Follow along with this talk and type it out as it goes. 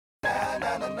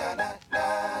Gonna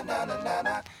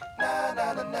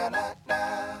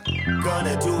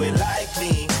do it like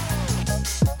me,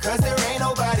 cause there ain't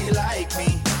nobody like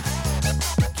me.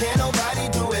 Can't nobody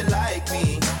do it like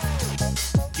me.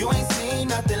 You ain't seen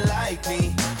nothing like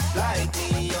me,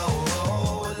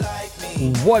 oh, like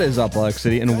me. What is up, Alex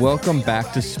City, and welcome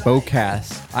back to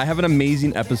Spokecast. I have an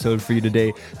amazing episode for you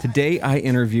today. Today, I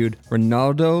interviewed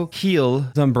Reinaldo Gil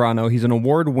Zambrano. He's an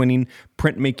award-winning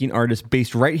printmaking artist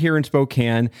based right here in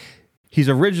Spokane. He's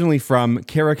originally from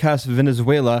Caracas,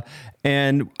 Venezuela,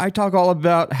 and I talk all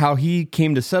about how he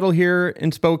came to settle here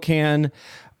in Spokane,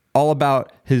 all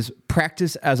about his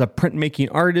practice as a printmaking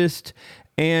artist,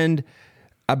 and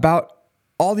about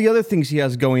all the other things he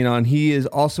has going on. He is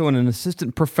also an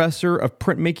assistant professor of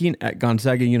printmaking at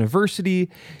Gonzaga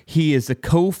University. He is the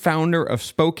co-founder of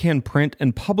Spokane Print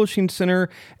and Publishing Center,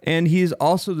 and he is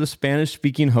also the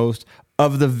Spanish-speaking host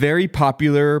of the very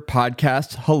popular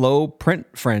podcast, Hello Print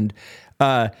Friend.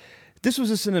 This was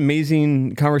just an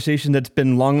amazing conversation that's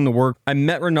been long in the work. I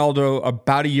met Reinaldo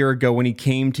about a year ago when he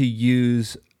came to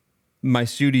use my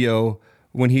studio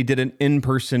when he did an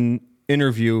in-person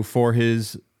interview for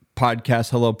his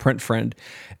podcast, Hello Print Friend.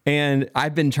 And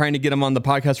I've been trying to get him on the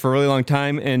podcast for a really long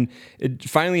time, and it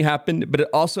finally happened, but it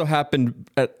also happened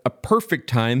at a perfect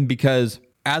time because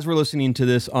as we're listening to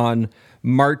this on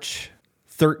March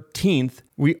 13th,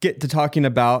 we get to talking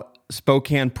about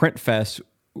Spokane Print Fest,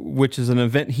 which is an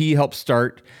event he helped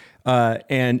start,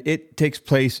 and it takes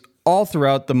place all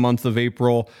throughout the month of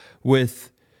April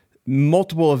with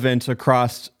multiple events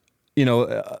across,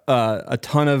 a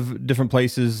ton of different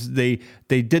places. They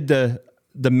did the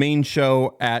main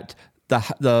show at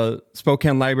the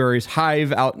Spokane Library's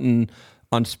Hive out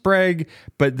on Sprague,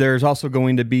 but there's also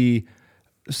going to be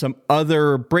some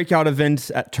other breakout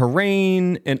events at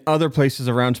Terrain and other places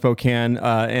around Spokane,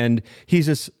 and he's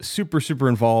just super, super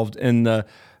involved in the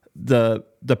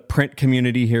print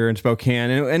community here in Spokane,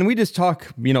 and we just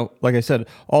talk, like I said,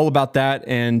 all about that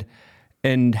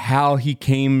and how he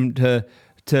came to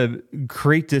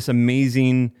create this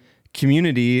amazing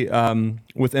community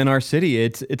within our city.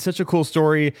 It's such a cool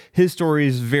story. His story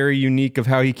is very unique of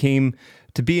how he came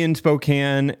to be in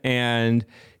Spokane, and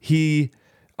he's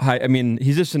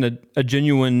just a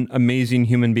genuine, amazing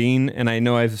human being. And I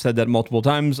know I've said that multiple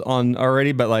times on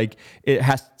already, but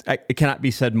it cannot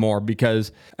be said more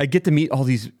because I get to meet all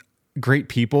these great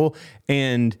people,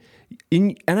 and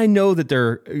I know that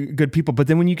they're good people. But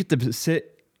then when you get to sit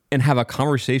and have a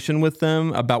conversation with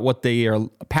them about what they are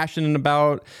passionate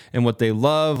about and what they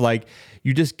love,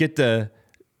 you just get to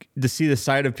see the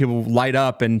side of people light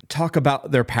up and talk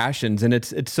about their passions, and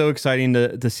it's so exciting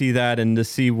to see that and to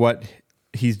see what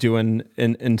he's doing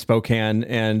in Spokane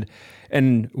and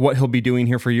what he'll be doing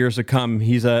here for years to come.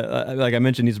 He's like I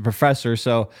mentioned, he's a professor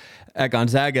at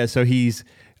Gonzaga, so he's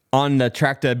on the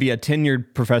track to be a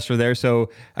tenured professor there. So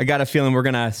I got a feeling we're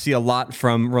going to see a lot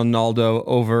from Reinaldo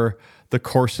over the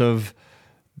course of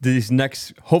these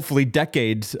next, hopefully,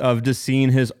 decades of just seeing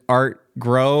his art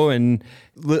grow. And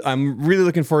I'm really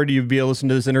looking forward to you be able to listen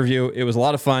to this interview. It was a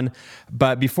lot of fun.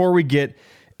 But before we get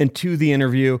into the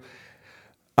interview,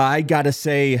 I got to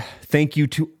say thank you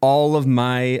to all of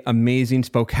my amazing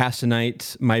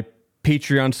Spokastonites, my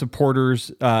Patreon supporters.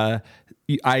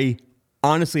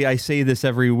 Honestly, I say this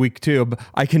every week too, but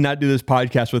I cannot do this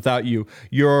podcast without you.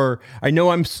 I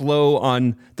know I'm slow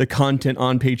on the content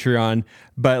on Patreon,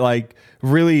 but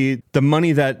really the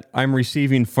money that I'm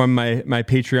receiving from my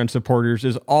Patreon supporters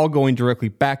is all going directly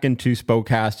back into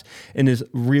Spokecast and is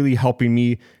really helping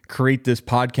me create this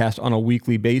podcast on a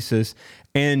weekly basis.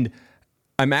 And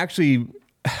I've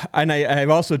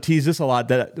also teased this a lot,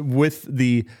 that with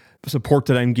the support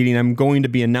that I'm getting, I'm going to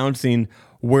be announcing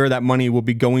where that money will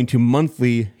be going to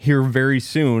monthly here very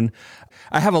soon.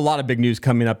 I have a lot of big news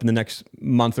coming up in the next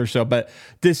month or so, but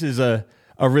this is a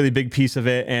really big piece of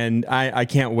it, and I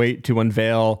can't wait to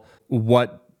unveil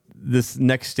what this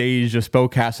next stage of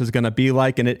Spokecast is going to be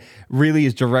like, and it really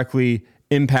is directly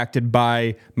impacted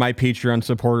by my Patreon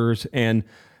supporters, and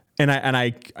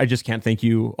I just can't thank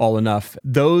you all enough.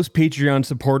 Those Patreon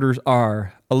supporters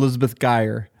are Elizabeth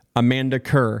Geyer, Amanda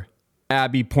Kerr,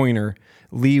 Abby Pointer,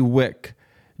 Lee Wick,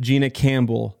 Gina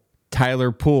Campbell,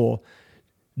 Tyler Poole,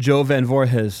 Joe Van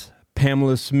Voorhes,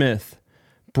 Pamela Smith,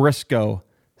 Briscoe,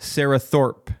 Sarah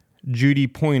Thorpe, Judy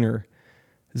Pointer,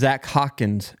 Zach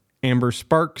Hawkins, Amber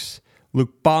Sparks,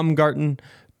 Luke Baumgarten,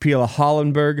 Pila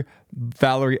Hollenberg,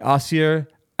 Valerie Ossier,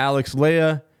 Alex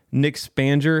Leah, Nick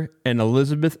Spanger, and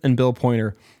Elizabeth and Bill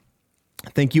Pointer.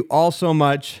 Thank you all so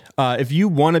much. If you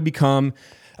want to become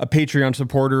a Patreon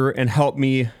supporter and help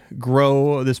me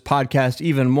grow this podcast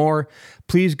even more,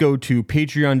 please go to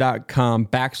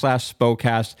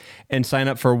patreon.com/Spokecast and sign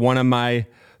up for one of my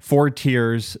 4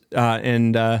 tiers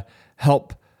and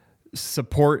help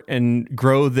support and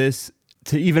grow this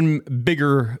to even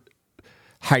bigger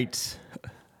heights.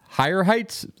 Higher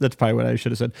heights? That's probably what I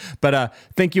should have said. But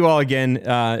thank you all again.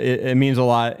 It means a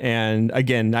lot. And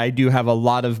again, I do have a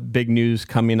lot of big news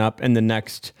coming up in the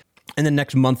next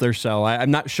month or so. I'm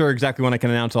not sure exactly when I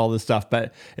can announce all this stuff,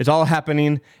 but it's all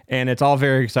happening and it's all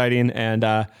very exciting and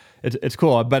it's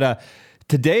cool. But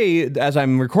today, as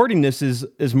I'm recording this,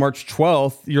 is March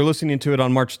 12th. You're listening to it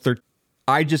on March 13th.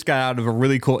 I just got out of a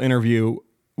really cool interview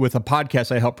with a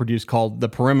podcast I helped produce called The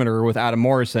Perimeter with Adam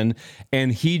Morrison,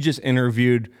 and he just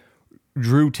interviewed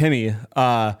Drew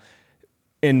Timme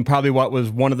in probably what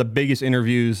was one of the biggest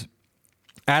interviews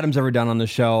Adam's ever done on the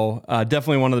show.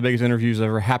 Definitely one of the biggest interviews that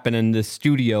ever happened in this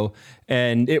studio,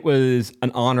 and it was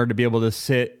an honor to be able to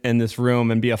sit in this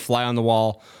room and be a fly on the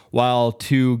wall while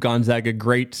 2 Gonzaga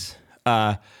greats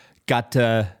got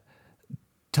to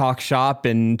talk shop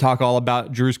and talk all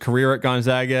about Drew's career at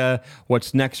Gonzaga,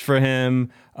 what's next for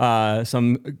him,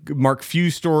 some Mark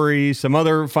Few stories, some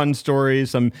other fun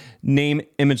stories, some name,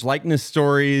 image, likeness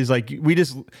stories. Like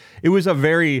it was a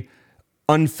very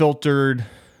unfiltered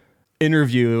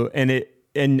interview, and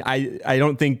I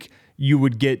don't think you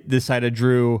would get this side of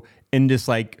Drew in just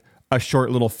like a short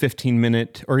little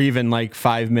 15-minute or even like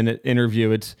 5-minute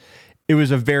interview. It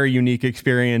was a very unique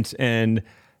experience, and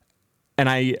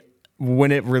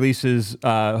when it releases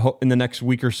in the next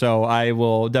week or so, I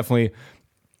will definitely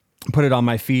put it on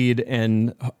my feed,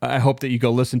 and I hope that you go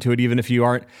listen to it, even if you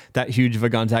aren't that huge of a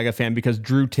Gonzaga fan, because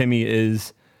Drew Timme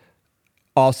is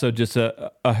also just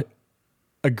a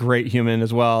great human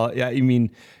as well. Yeah, I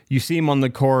mean, you see him on the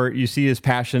court, you see his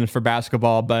passion for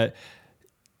basketball, but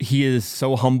he is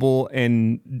so humble,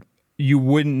 and you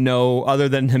wouldn't know, other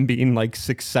than him being like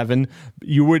 6'7",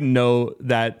 you wouldn't know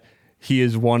that he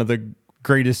is one of the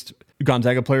greatest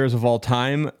Gonzaga players of all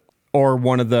time, or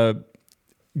one of the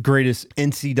greatest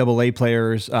NCAA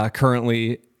players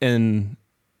currently in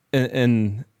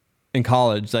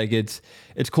college. Like it's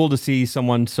cool to see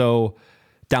someone so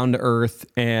down to earth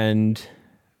and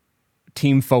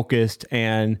team focused,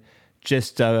 and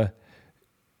just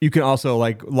you can also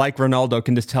like Reinaldo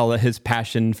can just tell that his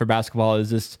passion for basketball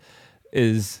is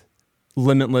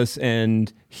limitless,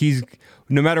 and he's,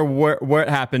 no matter what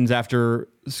happens after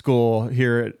school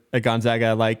here at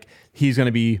Gonzaga, like Drew's going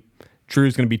to be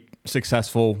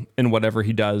successful in whatever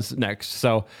he does next.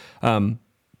 So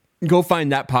go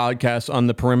find that podcast on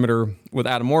The Perimeter with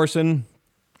Adam Morrison.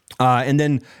 And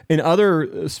then in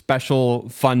other special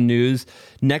fun news,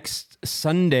 next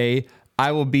Sunday,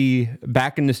 I will be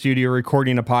back in the studio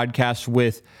recording a podcast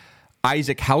with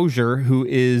Isaac Hauser, who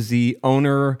is the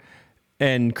owner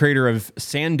and creator of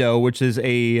Sando, which is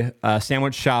a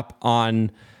sandwich shop on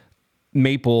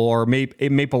Maple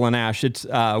and Ash. It's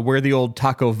where the old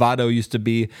Taco Vado used to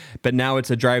be, but now it's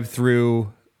a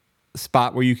drive-through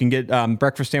spot where you can get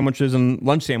breakfast sandwiches and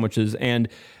lunch sandwiches. And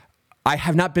I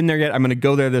have not been there yet. I'm going to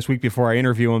go there this week before I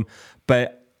interview him,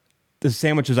 but the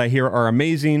sandwiches I hear are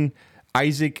amazing.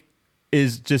 Isaac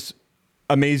is just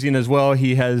amazing as well.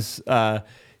 He's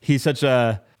such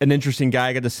an interesting guy.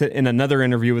 I got to sit in another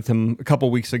interview with him a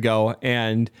couple weeks ago,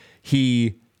 and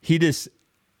he just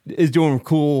is doing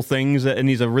cool things, and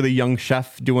he's a really young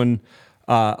chef doing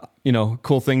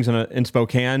cool things in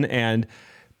Spokane.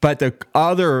 But the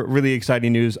other really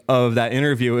exciting news of that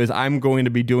interview is I'm going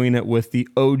to be doing it with the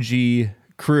OG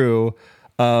crew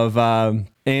of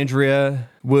Andrea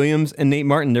Williams and Nate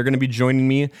Martin. They're going to be joining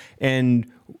me,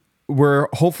 and we're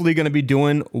hopefully going to be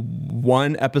doing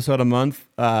 1 episode a month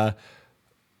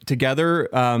together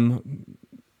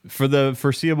for the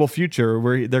foreseeable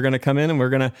future. They're going to come in, and we're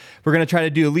going to try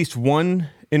to do at least 1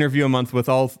 interview a month with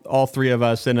all 3 of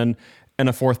us and a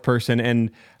 4th person. And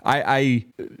I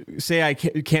say I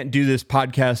can't do this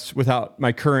podcast without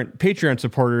my current Patreon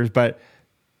supporters, but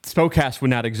Spokecast would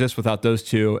not exist without those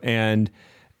 2. And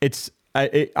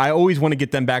I always want to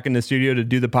get them back in the studio to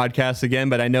do the podcast again,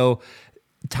 but I know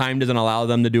time doesn't allow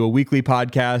them to do a weekly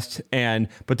podcast,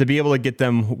 but to be able to get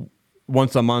them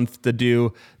once a month to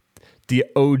do the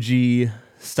OG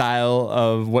style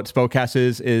of what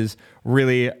Spokecast is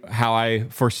really how I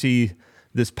foresee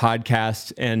this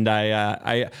podcast. And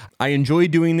I enjoy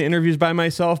doing the interviews by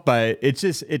myself, but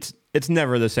it's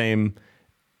never the same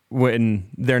when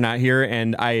they're not here.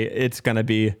 And it's going to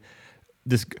be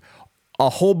a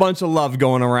whole bunch of love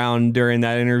going around during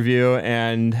that interview,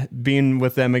 and being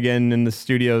with them again in the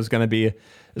studio is going to be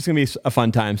a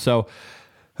fun time. So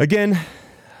again,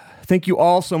 thank you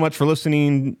all so much for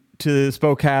listening to this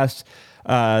Spokecast.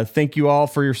 Thank you all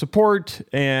for your support.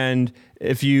 And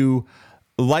if you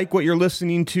like what you're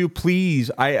listening to, please,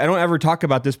 I don't ever talk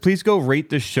about this. Please go rate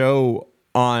the show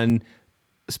on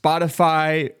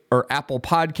Spotify or Apple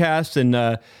Podcasts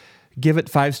and give it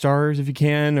 5 stars if you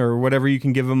can, or whatever you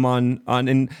can give them on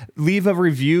and leave a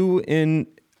review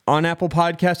on Apple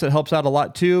Podcasts. It helps out a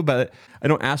lot too, but I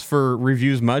don't ask for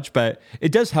reviews much, but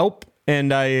it does help.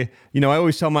 And I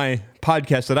always tell my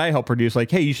podcast that I help produce, like,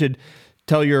 hey, you should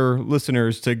tell your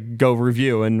listeners to go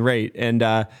review and rate. And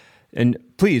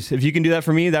please, if you can do that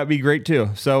for me, that'd be great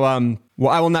too. So,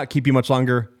 well, I will not keep you much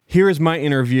longer. Here is my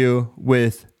interview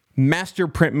with master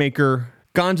printmaker,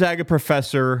 Gonzaga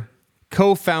professor,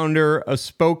 co-founder of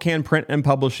Spokane Print and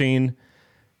Publishing,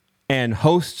 and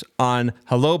host on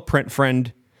Hello Print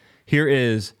Friend. Here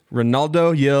is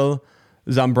Reinaldo Gil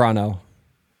Zambrano.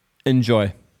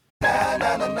 Enjoy.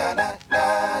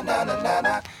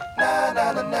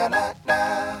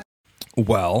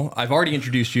 Well, I've already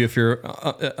introduced you if you're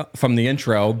from the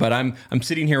intro, but I'm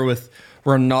sitting here with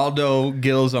Reinaldo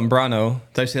Gil Zambrano.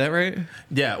 Did I say that right?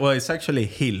 Yeah, well, it's actually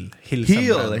Gil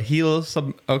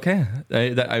Zambrano. Okay,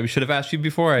 I should have asked you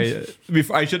before. I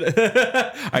should.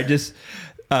 I just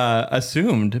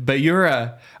assumed. But you're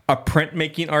a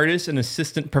printmaking artist and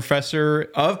assistant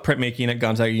professor of printmaking at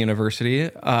Gonzaga University.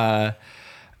 I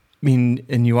mean,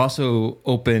 and you also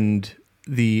opened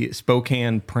the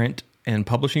Spokane Print and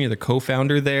Publishing. You're the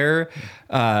co-founder there,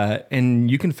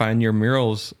 and you can find your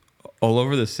murals all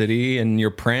over the city and your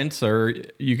prints.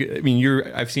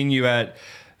 I've seen you at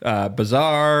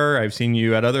Bazaar. I've seen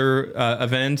you at other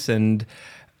events, and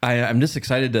I'm just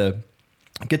excited to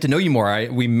get to know you more.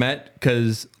 We met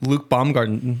because Luke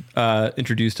Baumgarten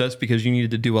introduced us because you needed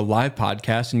to do a live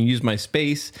podcast, and you used my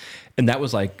space, and that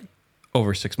was like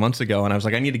over 6 months ago. And I was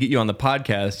like, I need to get you on the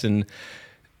podcast, and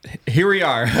here we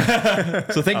are.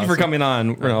 So thank you for coming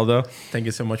on, Reinaldo. Thank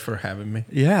you so much for having me.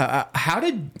 Yeah. How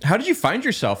did you find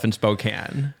yourself in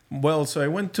Spokane? Well, so I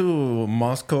went to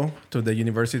Moscow, to the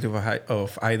University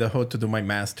of Idaho, to do my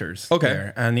master's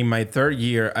there. And in my 3rd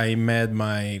year, I met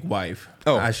my wife,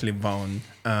 Ashley Vaughn.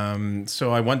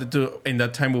 So I wanted to, in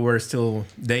that time we were still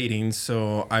dating,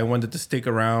 so I wanted to stick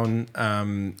around.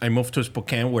 I moved to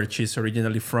Spokane, where she's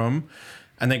originally from.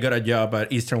 And I got a job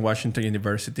at Eastern Washington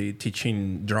University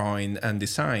teaching drawing and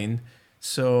design.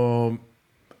 So,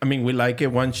 I mean, we like it.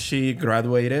 Once she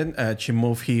graduated, she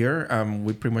moved here.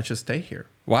 We pretty much just stay here.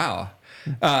 Wow.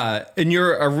 And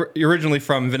you're originally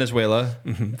from Venezuela.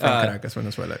 Mm-hmm. From Caracas,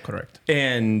 Venezuela, correct.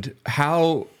 And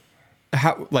how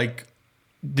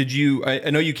did you, I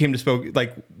know you came to Spokane,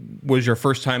 like, was your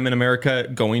first time in America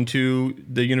going to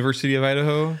the University of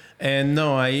Idaho? And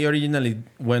no, I originally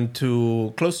went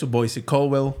close to Boise,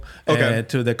 Colwell,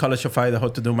 to the College of Idaho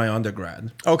to do my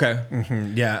undergrad. Okay.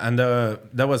 Mm-hmm. Yeah, and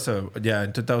that was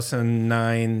in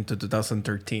 2009 to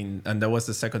 2013. And that was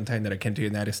the second time that I came to the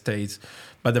United States.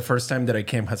 But the first time that I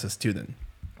came as a student.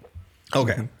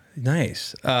 Okay. Mm-hmm.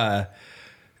 Nice.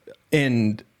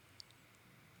 And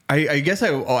I guess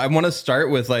I want to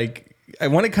start with, like, I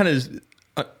want to kind of,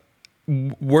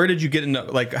 where did you get into,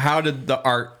 like, how did the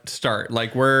art start?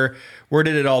 Like, where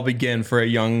did it all begin for a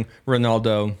young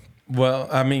Reinaldo? Well,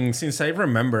 I mean, since I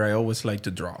remember, I always liked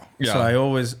to draw. Yeah.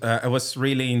 So I was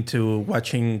really into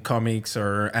watching comics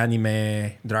or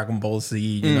anime, Dragon Ball Z,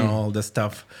 you know, all the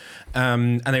stuff.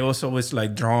 And I also always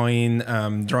like drawing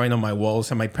on my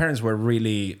walls. And my parents were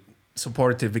really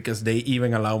supportive because they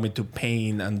even allowed me to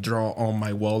paint and draw on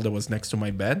my wall that was next to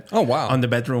my bed. Oh wow! On the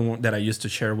bedroom that I used to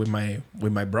share with my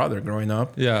brother growing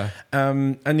up. Yeah.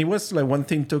 And it was like one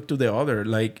thing took to the other.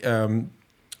 Like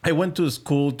I went to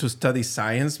school to study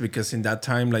science because in that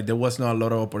time, like, there was not a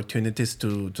lot of opportunities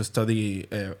to study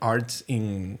arts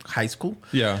in high school.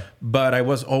 Yeah. But I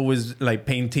was always like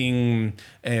painting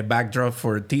a backdrop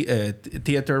for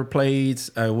theater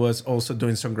plays. I was also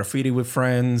doing some graffiti with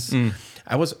friends.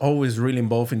 I was always really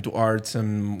involved into arts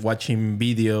and watching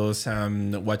videos,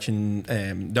 watching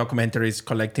documentaries,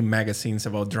 collecting magazines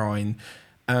about drawing.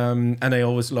 And I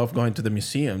always loved going to the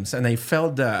museums. And I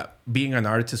felt that being an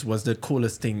artist was the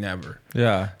coolest thing ever.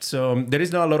 Yeah. So there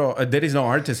is no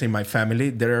artists in my family.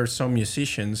 There are some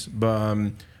musicians,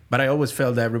 but I always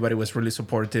felt that everybody was really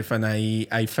supportive. And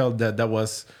I felt that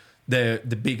was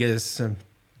the biggest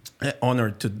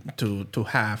honor to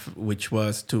have, which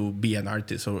was to be an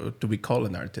artist or to be called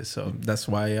an artist. So that's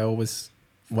why I always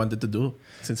wanted to do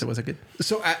since I was a kid.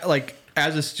 So, like,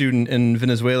 as a student in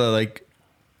Venezuela, like,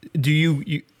 do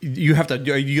you have to,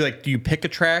 do you pick a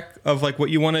track of, like,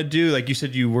 what you want to do? Like you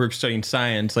said, you were studying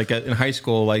science, like, in high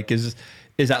school. Like, is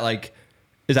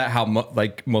is that how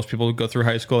like most people go through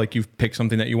high school? Like you pick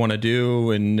something that you want to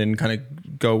do and then kind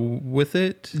of go with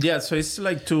it? Yeah, so it's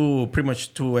like pretty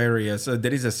much two areas.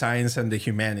 There is the science and the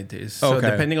humanities. So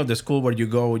depending on the school where you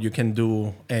go, you can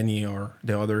do any or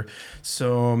the other.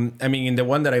 So, I mean, in the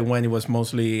one that I went, it was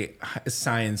mostly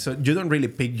science. So you don't really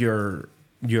pick your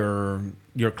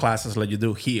classes like you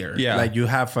do here. Yeah. Like you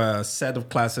have a set of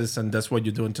classes and that's what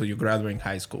you do until you graduate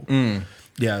high school.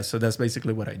 Yeah, so that's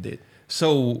basically what I did.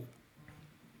 So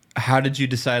how did you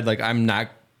decide, like, I'm not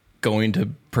going to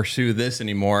pursue this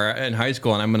anymore in high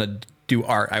school and I'm going to do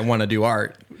art? I want to do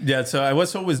art. Yeah, so I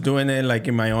was always doing it like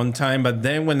in my own time. But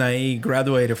then when I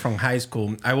graduated from high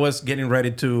school, I was getting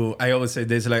ready to, I always say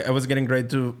this, like I was getting ready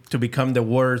to become the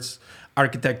worst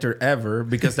architecture ever,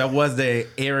 because that was the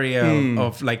area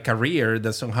of like career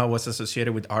that somehow was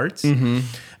associated with arts.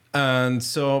 And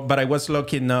so, but I was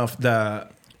lucky enough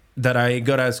that I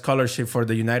got a scholarship for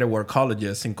the United World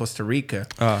Colleges in Costa Rica.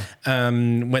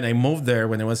 When I moved there,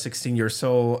 when I was 16 years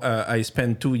old, I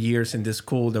spent 2 years in this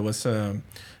school. That was a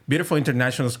beautiful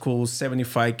international school,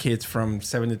 75 kids from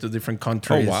 72 different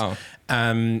countries. Oh, wow.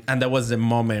 And that was the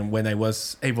moment when I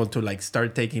was able to like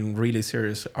start taking really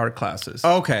serious art classes.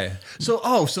 Okay. So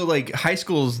like high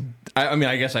school's, I mean,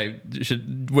 I guess I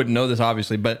wouldn't know this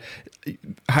obviously, but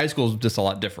high school is just a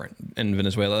lot different in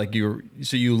Venezuela. Like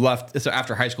you left, so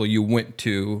after high school, you went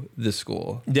to this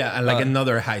school. Yeah. And like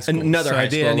another high school. I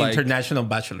did an international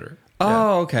bachelor.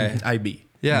 Oh, okay. IB.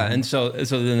 Yeah, and so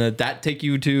then did that take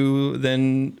you to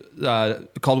then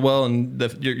Caldwell and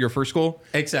your first school?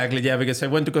 Exactly, yeah, because I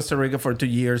went to Costa Rica for 2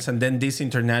 years, and then this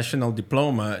international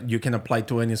diploma, you can apply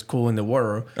to any school in the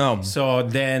world. So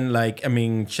then, like, I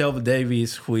mean, Shelby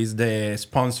Davis, who is the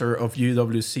sponsor of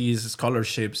UWC's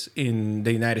scholarships in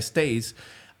the United States,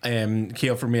 he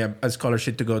offered me a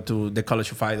scholarship to go to the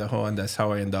College of Idaho, and that's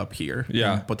how I end up here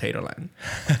in Potato Land.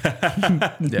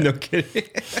 No kidding.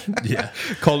 Yeah.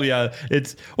 Cool, yeah.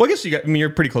 It's, well, I guess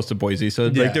you're pretty close to Boise, so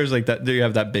like there's like that, there you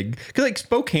have that big, because like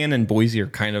Spokane and Boise are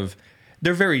kind of,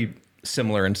 they're very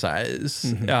similar in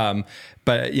size.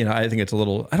 But, you know, I think it's a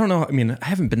little, I don't know, I mean, I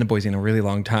haven't been to Boise in a really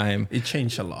long time. It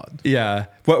changed a lot. Yeah.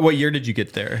 What year did you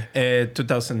get there?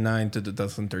 2009 to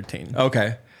 2013.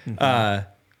 Okay.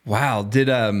 Wow. Did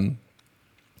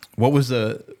what was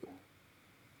the?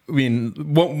 I mean,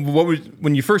 what was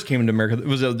when you first came to America?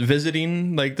 Was it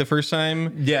visiting like the first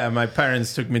time? Yeah, my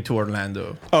parents took me to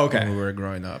Orlando. Oh, okay. When we were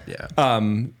growing up. Yeah.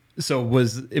 So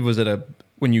was it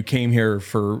when you came here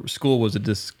for school? Was it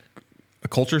just a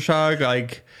culture shock?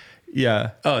 Like, yeah.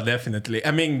 Oh, definitely.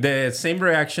 I mean, the same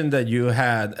reaction that you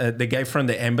had, the guy from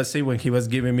the embassy when he was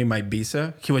giving me my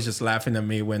visa, he was just laughing at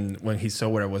me when he saw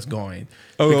where I was going.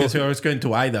 Because I was going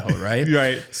to Idaho, right?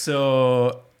 Right.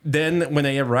 So then when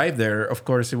I arrived there, of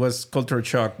course, it was cultural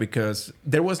shock because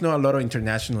there was not a lot of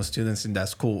international students in that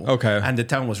school. Okay. And the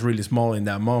town was really small in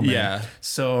that moment. Yeah.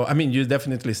 So, I mean, you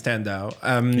definitely stand out.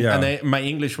 And my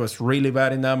English was really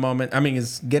bad in that moment. I mean,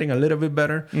 it's getting a little bit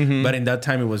better, but in that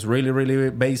time it was really,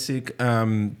 really basic.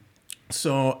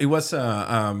 So it was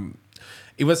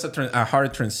a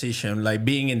hard transition, like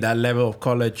being in that level of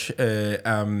college,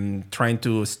 trying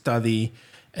to study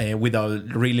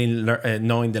without really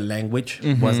knowing the language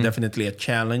was definitely a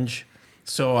challenge.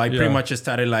 So I pretty much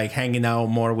started like hanging out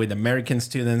more with American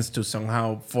students to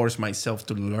somehow force myself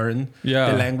to learn the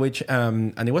language.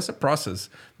 And it was a process,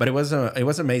 but it was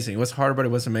amazing. It was hard, but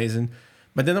it was amazing.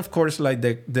 But then, of course, like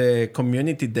the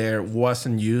community there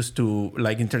wasn't used to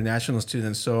like international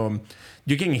students, so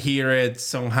you can hear it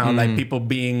somehow, like people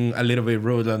being a little bit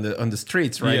rude on the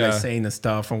streets, right? Yeah. Like saying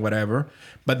stuff and whatever.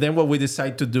 But then what we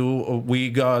decided to do,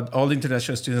 all the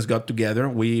international students got together.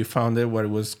 We founded what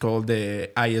was called the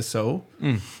ISO,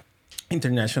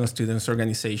 International Students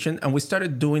Organization, and we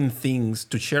started doing things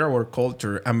to share our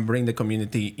culture and bring the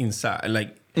community inside,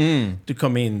 like to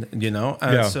come in, you know.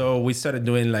 And so we started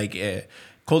doing like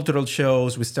cultural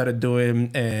shows. We started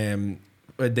doing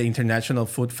the International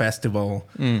Food Festival.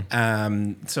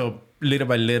 So little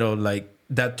by little, like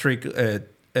that trick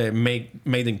made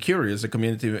them curious. The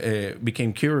community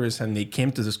became curious, and they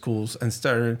came to the schools and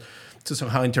started to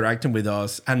somehow interacting with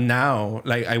us. And now,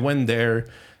 like I went there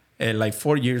like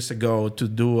 4 years ago to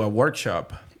do a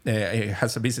workshop.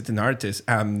 As a visiting artist,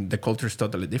 the culture is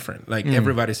totally different. Like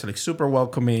everybody's like super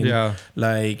welcoming,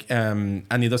 like and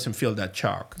it doesn't feel that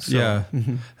shock. So.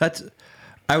 That's.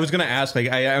 I was gonna ask,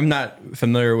 like I'm not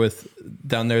familiar with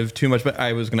down there too much, but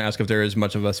I was gonna ask if there is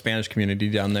much of a Spanish community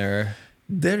down there.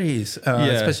 There is,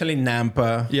 especially in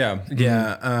Nampa. Yeah.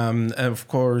 Yeah. Of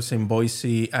course, in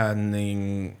Boise and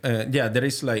in, there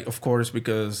is like, of course,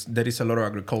 because there is a lot of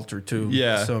agriculture too.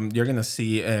 Yeah. So you're going to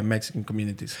see Mexican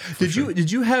communities.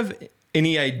 Did you have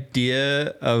any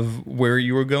idea of where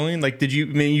you were going? Like, I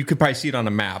mean, you could probably see it on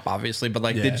a map, obviously, but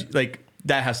like,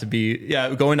 that has to be,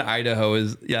 going to Idaho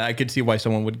is, I could see why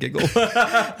someone would giggle.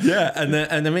 No,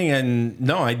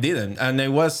 I didn't. And I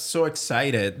was so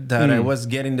excited that I was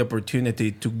getting the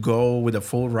opportunity to go with a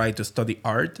full ride to study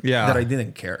art that I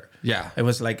didn't care. Yeah. It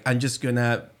was like, I'm just going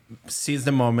to seize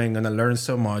the moment, going to learn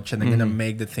so much, and I'm going to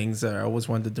make the things that I always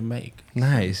wanted to make.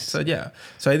 Nice. So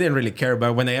I didn't really care.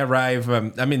 But when I arrived,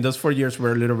 those 4 years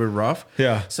were a little bit rough.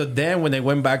 Yeah. So then when I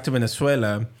went back to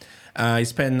Venezuela, I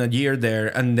spent a year there,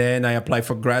 and then I applied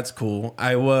for grad school.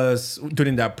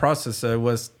 During that process, I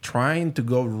was trying to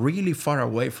go really far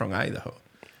away from Idaho.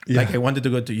 Yeah. Like I wanted to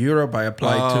go to Europe. I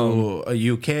applied to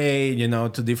UK,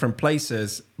 to different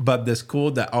places. But the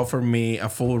school that offered me a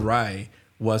full ride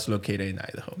was located in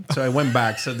Idaho. So I went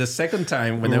back. So the second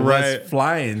time when I was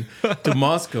flying to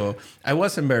Moscow, I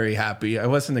wasn't very happy. I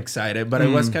wasn't excited, but I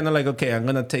was kind of like, okay, I'm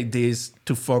going to take this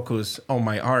to focus on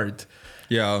my art.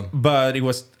 Yeah. But it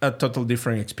was a total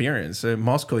different experience.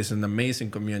 Moscow is an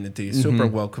amazing community, super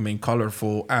welcoming,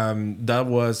 colorful. That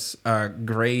was a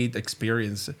great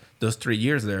experience, those 3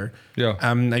 years there. Yeah.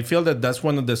 I feel that that's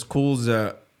one of the schools,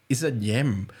 is a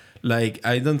gem. Like,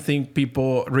 I don't think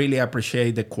people really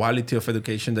appreciate the quality of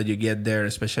education that you get there,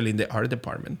 especially in the art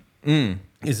department.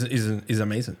 Is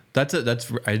amazing. That's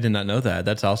I did not know that.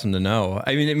 That's awesome to know.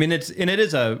 I mean, it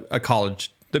is a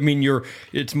college. I mean,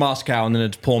 it's Moscow and then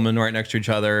it's Pullman right next to each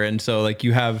other. And so like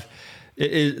you have,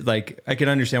 it is like, I can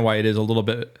understand why it is a little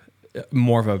bit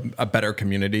more of a better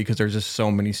community because there's just so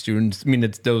many students. I mean,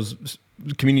 it's those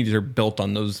communities are built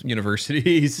on those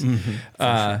universities.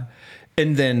 Sure.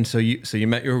 And then, so you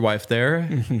met your wife there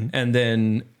and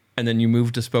then you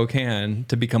moved to Spokane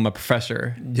to become a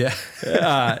professor. Yeah.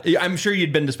 I'm sure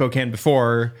you'd been to Spokane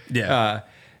before. Yeah.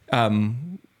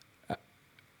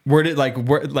 Where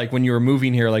when you were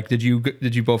moving here, like did you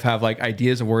both have like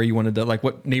ideas of where you wanted to, like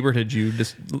what neighborhood did you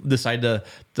decide to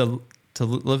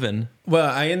live in?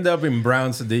 Well, I ended up in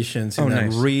Brown's Additions in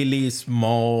a really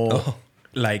small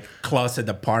like closet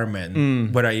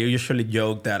apartment where I usually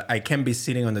joke that I can be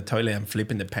sitting on the toilet and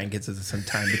flipping the pancakes at the same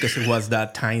time because it was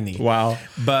that tiny. Wow.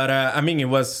 But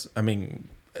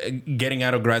getting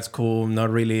out of grad school,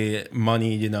 not really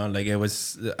money, like I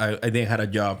didn't have a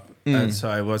job. And so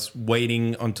I was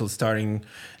waiting until starting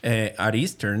at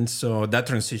Eastern. So that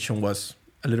transition was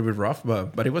a little bit rough,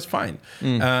 but it was fine.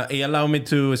 It allowed me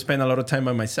to spend a lot of time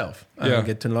by myself and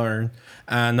get to learn.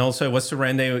 And also I was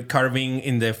surrounded with carving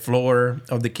in the floor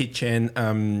of the kitchen.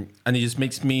 And it just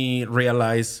makes me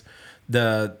realize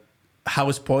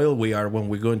how spoiled we are when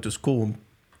we go into school.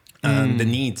 And the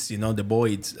needs, the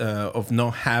voids of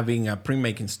not having a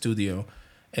printmaking studio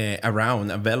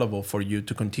around available for you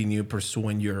to continue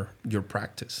pursuing your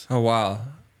practice. Oh wow!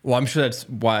 Well, I'm sure that's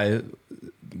why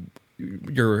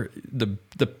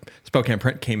the Spokane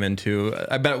print came into.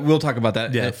 I bet we'll talk about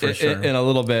that in a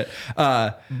little bit.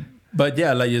 But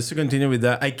yeah, like just to continue with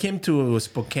that, I came to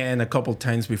Spokane a couple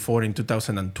times before in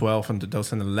 2012 and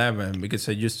 2011 because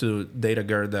I used to date a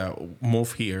girl that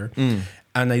moved here.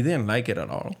 And I didn't like it at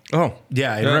all. Oh,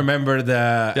 yeah! I remember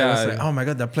that. I was like, "Oh my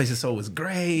god, that place is always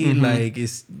great." Like,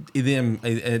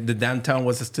 the downtown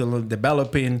was still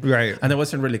developing, right? And I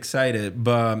wasn't really excited.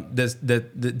 But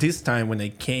this time when I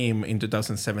came in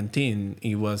 2017,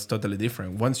 it was totally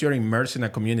different. Once you're immersed in a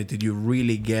community, you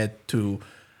really get to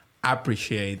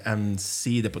appreciate and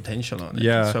see the potential on it.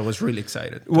 Yeah. So I was really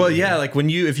excited. Well, yeah, like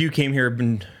if you came here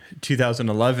in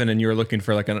 2011 and you were looking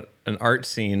for like an art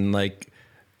scene, like.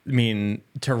 I mean,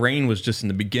 Terrain was just in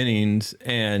the beginnings,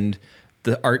 and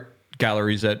the art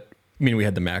galleries we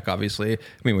had the MAC, obviously. I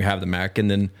mean, we have the MAC,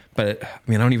 but I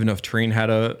don't even know if Terrain had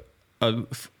a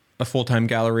full-time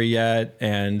gallery yet,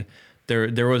 and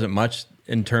there wasn't much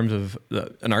in terms of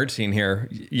an art scene here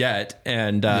yet.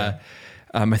 And I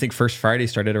think First Friday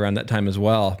started around that time as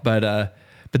well. But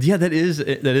yeah, that is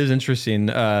interesting.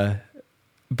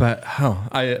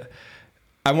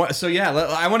 I want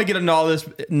to get into all this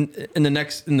in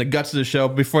the guts of the show.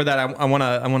 Before that, I want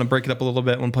to break it up a little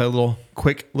bit. I want to play a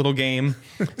quick little game.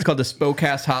 It's called the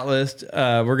Spokecast Hot List.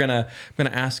 I'm gonna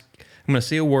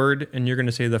say a word, and you're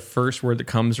gonna say the first word that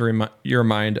comes to your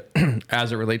mind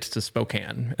as it relates to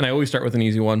Spokane. And I always start with an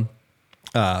easy one.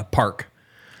 Park.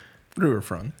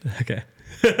 Riverfront. Okay.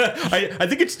 I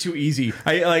think it's too easy.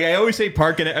 I always say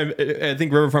park, and I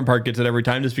think Riverfront Park gets it every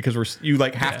time, just because you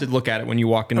have to look at it when you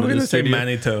walk into the stadium.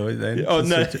 Manitou. Then. Oh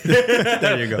no!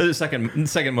 There you go. The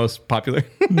second most popular.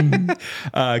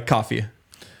 Coffee.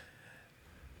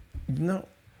 No,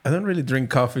 I don't really drink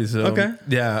coffee. So okay.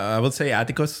 Yeah, I would say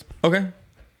Atticus. Okay.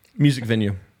 Music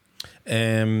venue.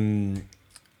 Man,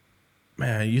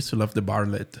 I used to love the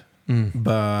Bartlett,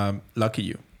 but lucky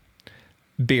you.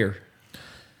 Beer.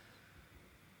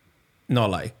 No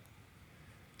lie.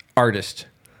 Artist.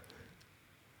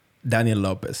 Daniel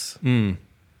Lopez.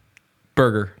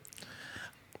 Burger.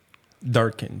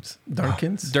 Darkins.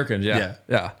 Durkins,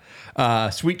 yeah.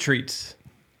 Sweet treats.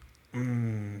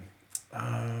 Can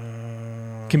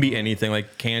be anything,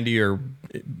 like candy or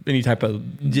any type of...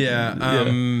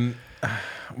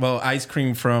 Well, ice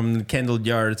cream from Kendall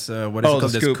Yards. What is it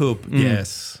called? The Scoop.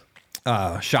 Yes.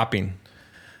 Shopping.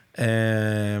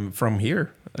 From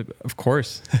here. Of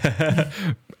course.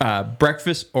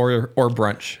 Breakfast or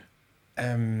brunch?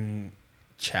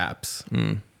 Chaps.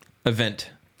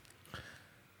 Event.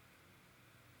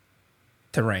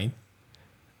 Terrain.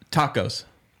 Tacos.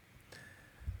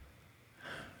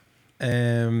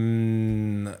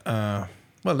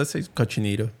 Well, let's say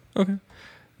cochinito. Okay.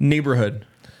 Neighborhood.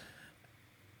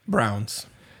 Browns.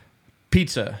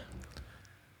 Pizza.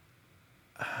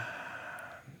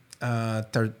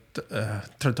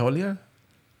 Trattoria?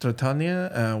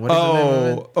 Trattoria? What is the name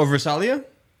of it? Versalia?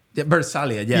 Yeah,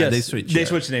 Versalia. Yeah, yes, they switched. They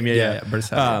switched the name. Yeah.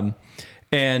 Versalia.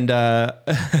 And I'm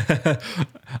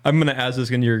gonna ask this,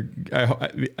 and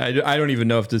I don't even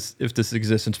know if this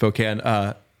exists in Spokane.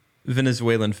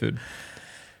 Venezuelan food.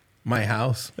 My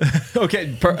house.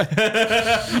 Okay.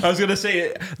 I was going to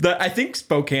say that I think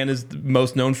Spokane is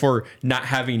most known for not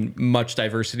having much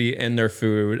diversity in their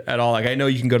food at all. Like, I know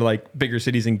you can go to like bigger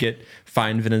cities and get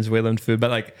fine Venezuelan food, but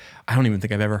like, I don't even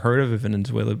think I've ever heard of a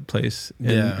Venezuelan place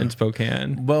in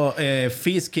Spokane. Well,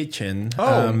 Feast Kitchen.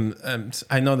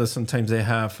 I know that sometimes they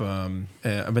have a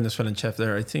Venezuelan chef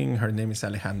there. I think her name is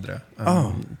Alejandra.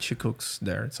 She cooks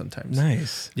there sometimes.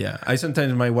 Nice. Yeah.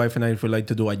 Sometimes my wife and I would like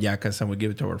to do hallacas and we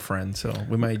give it to our friends. So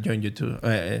we might join you to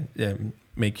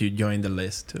make you join the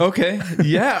list too. Okay.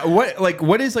 Yeah.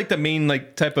 What is like the main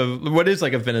like type of, what is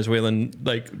like a Venezuelan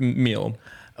like meal?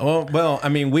 Oh, well, I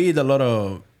mean, we eat a lot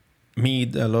of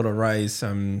meat, a lot of rice,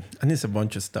 and it's a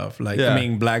bunch of stuff. Like, I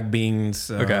mean, black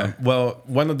beans. Okay. Well,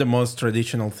 one of the most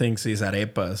traditional things is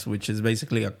arepas, which is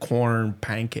basically a corn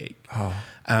pancake. Oh.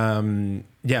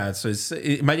 So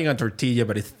imagine a tortilla,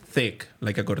 but it's thick,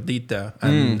 like a gordita,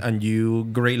 and you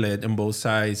grill it on both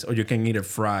sides, or you can eat it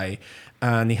fried.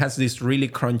 And it has this really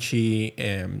crunchy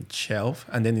shelf,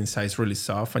 and then inside it's really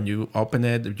soft. And you open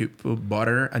it, you put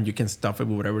butter, and you can stuff it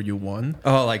with whatever you want.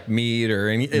 Oh, like meat or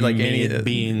any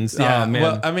beans. Yeah. Oh, man.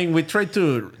 Well, I mean, we try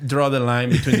to draw the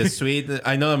line between the sweet.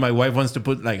 I know that my wife wants to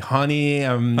put like honey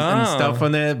and stuff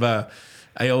on it, but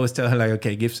I always tell her like,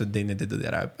 okay, give some dignity to the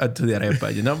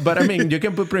arepa, you know. But I mean, you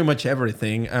can put pretty much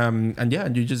everything, and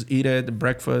you just eat it.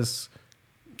 Breakfast,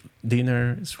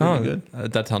 dinner. It's really good.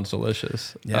 That sounds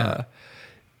delicious. Yeah.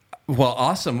 Well,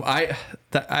 awesome. We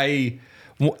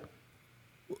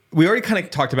already kind of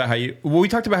talked about how you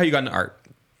got into art,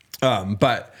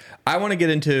 but I want to get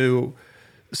into.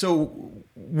 So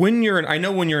when you're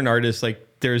an artist, like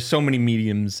there's so many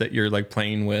mediums that you're like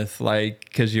playing with, like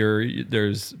because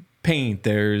there's paint,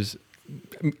 there's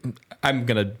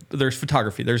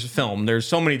photography, there's film, there's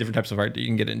so many different types of art that you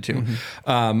can get into.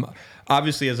 Mm-hmm.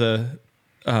 Obviously, as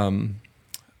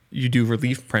you do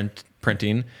relief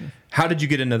printing. How did you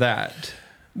get into that?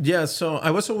 Yeah, so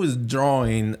I was always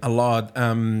drawing a lot,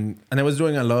 and I was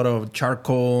doing a lot of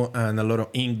charcoal and a lot of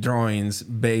ink drawings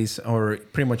based or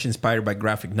pretty much inspired by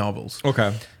graphic novels.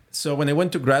 Okay. So when I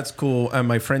went to grad school,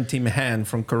 my friend Tim Han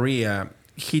from Korea,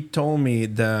 he told me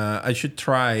that I should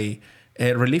try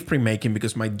relief printmaking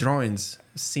because my drawings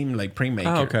seem like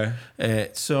printmaker. Oh, okay.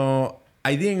 So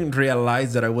I didn't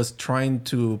realize that I was trying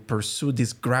to pursue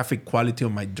this graphic quality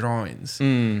of my drawings.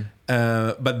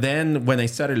 But then when I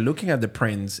started looking at the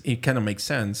prints, it kind of makes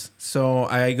sense. So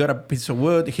I got a piece of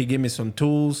wood. He gave me some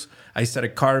tools. I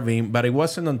started carving, but it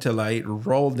wasn't until I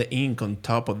rolled the ink on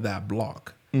top of that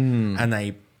block and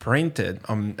I printed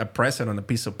I press it on a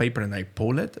piece of paper and I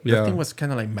pull it. The thing was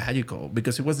kind of like magical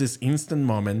because it was this instant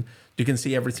moment. You can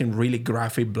see everything really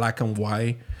graphic, black and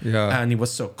white. Yeah. And it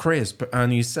was so crisp.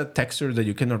 And it's a texture that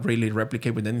you cannot really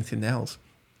replicate with anything else.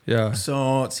 Yeah.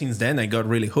 So since then, I got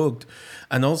really hooked.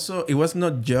 And also, it was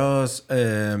not just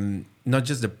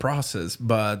the process,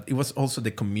 but it was also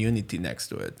the community next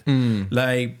to it.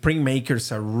 Like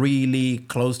printmakers are really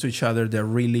close to each other. They're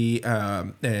really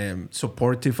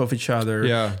supportive of each other.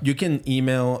 Yeah. You can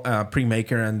email a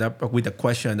printmaker and with a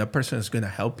question, and that person is going to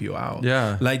help you out.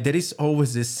 Yeah. Like there is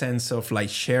always this sense of like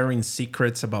sharing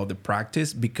secrets about the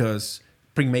practice because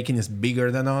printmaking is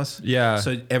bigger than us. Yeah.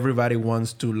 So everybody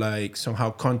wants to like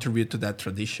somehow contribute to that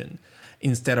tradition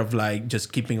instead of like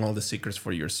just keeping all the secrets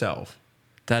for yourself.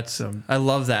 I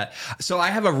love that. So I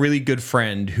have a really good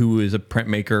friend who is a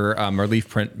printmaker, or leaf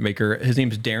printmaker. His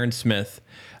name's Darren Smith.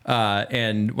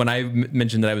 And when I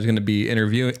mentioned that I was going to be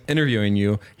interviewing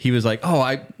you, he was like, "Oh,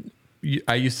 I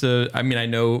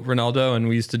know Reinaldo, and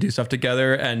we used to do stuff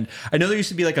together. And I know there used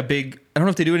to be like a big, I don't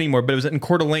know if they do it anymore, but it was in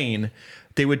Coeur d'Alene.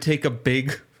 They would take a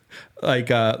big, like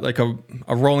a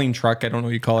rolling truck. I don't know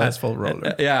what you call it. Asphalt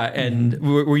roller. Yeah. And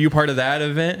were you part of that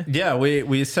event? Yeah,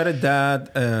 we started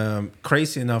that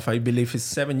crazy enough. I believe it's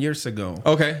 7 years ago.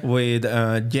 Okay. With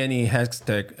Jenny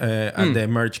Hextech at the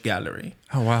Merch Gallery.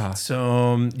 Oh, wow.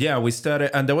 So, yeah, we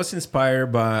started, and that was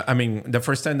inspired by, the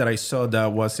first time that I saw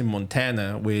that was in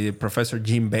Montana with Professor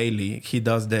Jim Bailey. He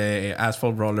does the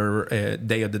asphalt roller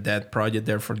Day of the Dead project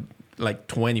there for like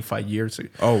 25 years.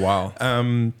 Oh, wow.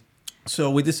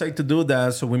 So we decided to do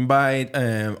that. So we invite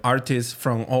artists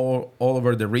from all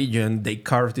over the region. They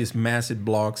carve these massive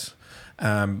blocks.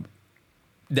 I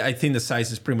think the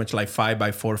size is pretty much like 5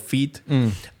 by 4 feet.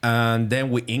 And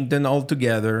then we ink them all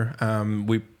together.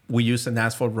 We use an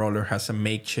asphalt roller as a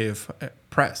makeshift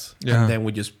press. Yeah. And then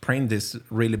we just print this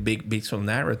really big visual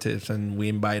narratives, and we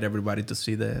invite everybody to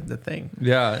see the thing.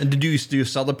 Yeah. And do you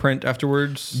sell the print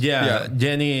afterwards? Yeah.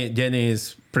 Jenny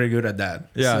is pretty good at that.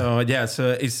 Yeah.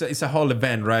 So it's a whole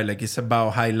event, right? Like it's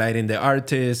about highlighting the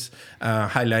artist,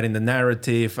 highlighting the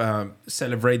narrative,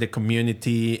 celebrate the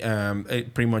community,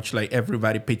 pretty much like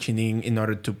everybody pitching in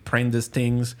order to print these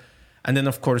things. And then,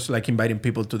 of course, like inviting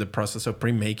people to the process of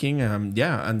printmaking.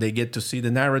 And they get to see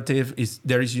the narrative.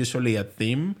 There is usually a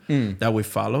theme that we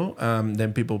follow.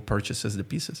 Then people purchases the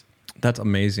pieces. That's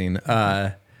amazing.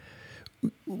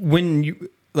 When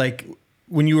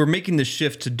you were making the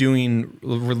shift to doing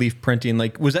relief printing,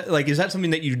 is that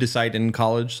something that you decided in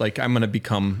college? Like, I'm going to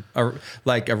become a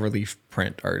relief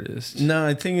print artist? No,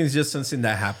 I think it's just something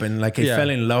that happened. Like I fell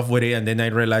in love with it, and then I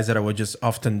realized that I was just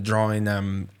often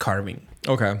drawing, carving.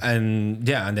 Okay. And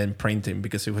then printing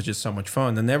because it was just so much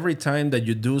fun. And every time that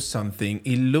you do something,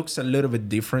 it looks a little bit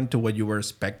different to what you were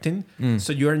expecting.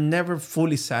 So you are never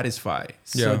fully satisfied.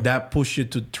 So that pushes you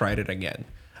to try it again.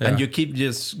 Yeah. And you keep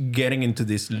just getting into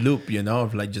this loop,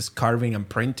 of like just carving and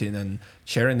printing and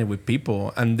sharing it with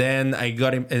people. And then I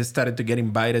started to get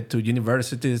invited to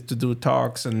universities to do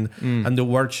talks and do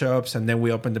workshops. And then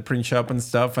we opened the print shop and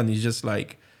stuff. And it's just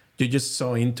like, you're just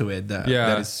so into it that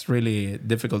it's really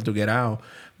difficult to get out.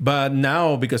 But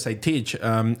now, because I teach,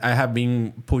 I have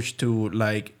been pushed to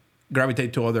like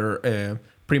gravitate to other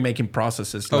pre-making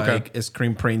processes like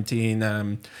screen printing,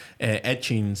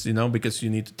 etchings, because you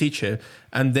need to teach it.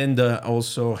 And then they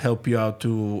also help you out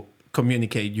to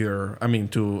communicate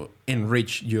to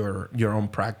enrich your own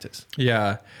practice.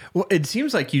 Yeah. Well, it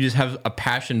seems like you just have a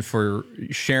passion for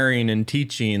sharing and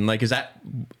teaching. Like,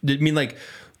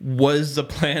 was the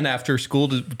plan after school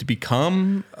to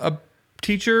become a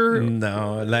teacher?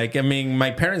 No, my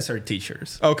parents are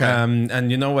teachers. Okay. And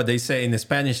you know what they say in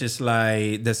Spanish is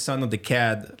like the son of the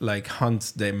cat like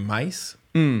hunts the mice.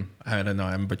 I don't know,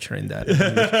 I'm butchering that.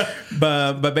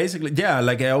 but basically,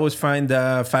 I always find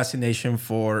fascination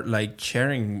for like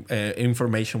sharing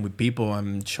information with people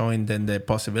and showing them the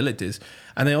possibilities.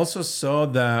 And I also saw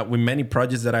that with many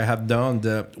projects that I have done,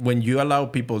 that when you allow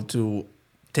people to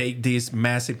take these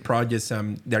massive projects,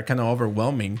 they're kind of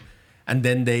overwhelming, and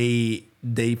then they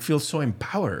feel so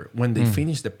empowered when they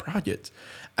finish the project,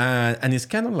 and it's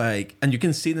kind of like, and you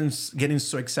can see them getting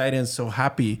so excited and so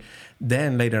happy.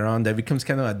 Then later on, that becomes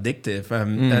kind of addictive,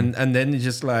 and then it's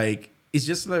just like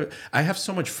I have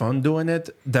so much fun doing it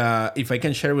that if I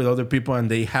can share with other people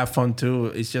and they have fun too,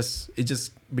 it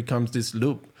just becomes this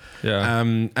loop.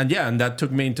 And that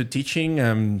took me into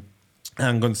teaching.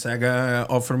 And Gonzaga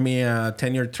offered me a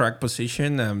tenure track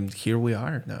position, and here we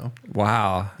are now.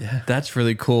 Wow. Yeah. That's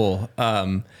really cool.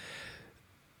 I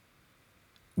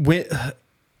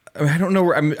don't know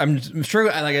where I'm sure.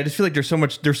 I just feel like there's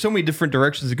so many different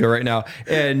directions to go right now.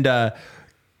 And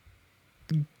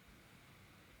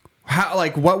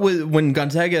what was when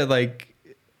Gonzaga,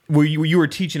 you were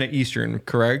teaching at Eastern,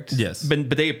 correct? Yes. But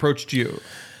they approached you.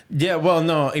 Yeah, well,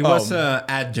 no, it was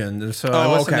adjunct. So I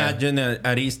was an adjunct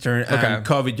at Eastern, and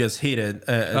COVID just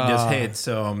hit.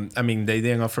 So, I mean, they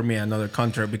didn't offer me another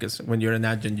contract because when you're an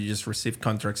adjunct, you just receive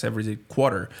contracts every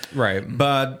quarter. Right.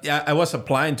 But I was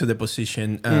applying to the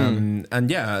position.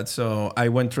 And yeah, so I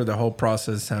went through the whole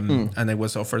process and I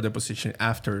was offered the position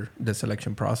after the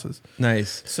selection process.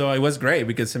 Nice. So it was great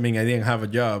because, I mean, I didn't have a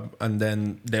job. And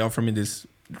then they offered me this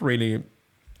really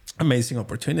amazing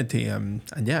opportunity. And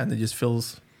yeah, and it just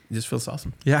feels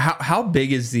awesome. Yeah. How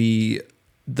big is the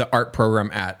art program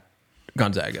at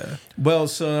Gonzaga? Well,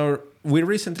 so we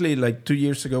recently, like 2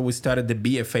 years ago, we started the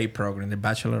BFA program, the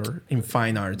Bachelor in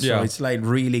Fine Arts. So it's like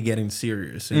really getting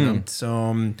serious, you know?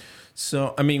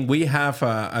 So I mean, we have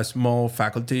a small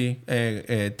faculty,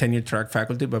 a tenure track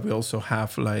faculty, but we also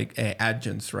have like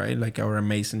adjuncts, right? Like our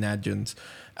amazing adjuncts.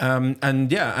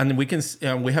 And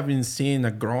we have been seeing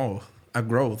a growth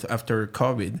after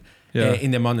COVID.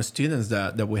 In the amount of students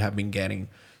that we have been getting.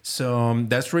 So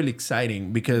that's really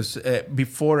exciting because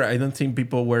before, I don't think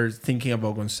people were thinking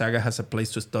about Gonzaga as a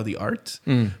place to study art.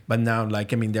 But now,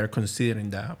 like, I mean, they're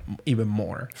considering that even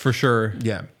more. For sure.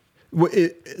 Yeah.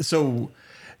 So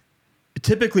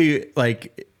typically,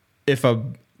 like, if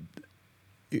you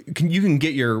can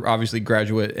get your, obviously,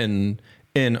 graduate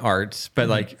in arts, but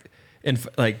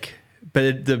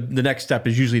the next step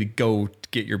is usually to go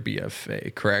get your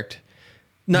BFA, correct?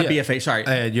 Not BFA, sorry.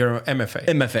 Your MFA.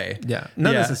 MFA. Yeah,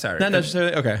 not necessarily. Not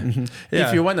necessarily, okay. Mm-hmm. Yeah.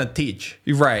 If you want to teach.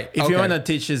 Right. If you want to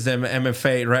teach is the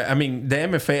MFA, right? I mean, the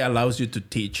MFA allows you to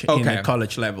teach in a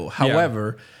college level.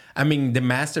 However, I mean, the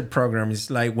master program is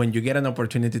like when you get an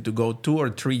opportunity to go 2 or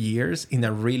 3 years in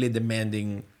a really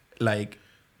demanding, like,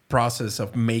 process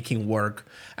of making work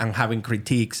and having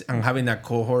critiques and having a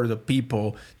cohort of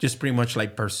people just pretty much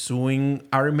like pursuing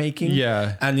art making.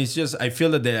 Yeah. And it's just, I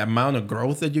feel that the amount of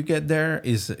growth that you get there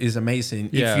is amazing.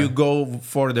 Yeah. If you go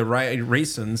for the right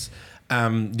reasons,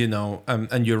 and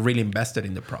you're really invested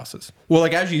in the process. Well,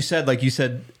 like, as you said,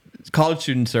 college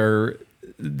students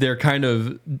they're kind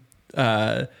of,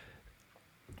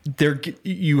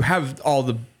 you have all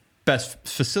the best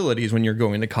facilities when you're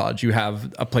going to college. You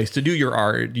have a place to do your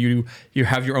art. You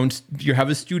have you have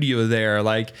a studio there.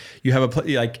 Like, you have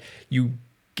you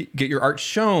get your art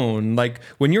shown. Like,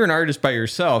 when you're an artist by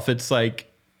yourself, it's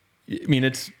like, I mean,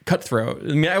 it's cutthroat.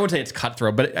 I mean, I wouldn't say it's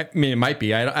cutthroat, but I mean, it might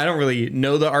be. I don't really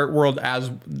know the art world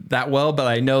that well, but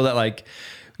I know that, like,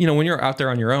 when you're out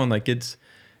there on your own, like, it's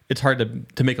hard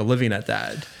to make a living at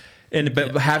that.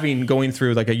 But going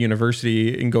through like a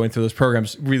university and going through those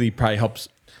programs really probably helps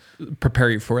prepare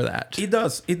you for that. It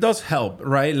does help,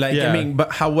 right? Like, I mean,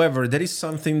 but however, there is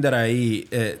something that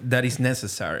that is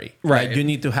necessary. Right. Like, you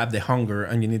need to have the hunger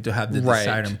and you need to have the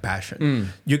desire and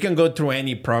passion. You can go through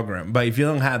any program, but if you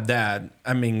don't have that,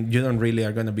 I mean, you don't really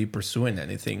are going to be pursuing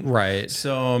anything. Right.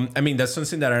 So, I mean, that's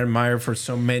something that I admire for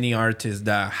so many artists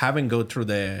that haven't go through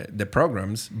the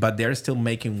programs, but they're still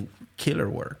making killer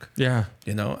work. Yeah.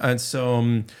 And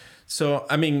so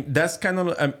I mean, that's kind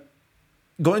of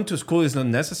going to school is not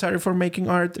necessary for making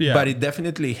art, but it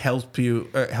definitely help you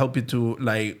to,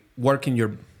 like, work in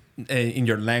your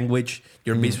language,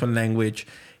 your visual language,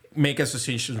 make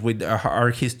associations with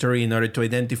art history in order to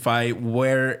identify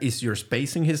where is your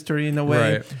space in history in a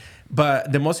way. Right.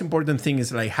 But the most important thing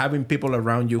is, like, having people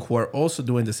around you who are also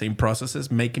doing the same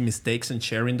processes, making mistakes and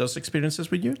sharing those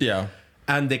experiences with you. Yeah.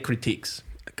 And the critiques.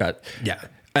 Yeah.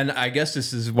 And I guess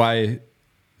this is why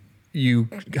you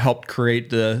helped create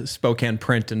the Spokane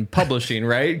Print and Publishing,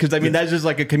 right? Because, I mean, that's just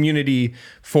like a community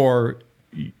for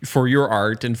your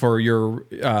art and for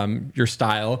your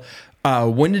style.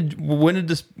 When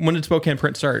did Spokane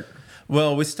Print start?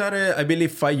 Well, we started, I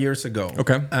believe, 5 years ago.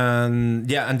 Okay. And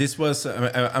this was,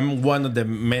 I'm one of the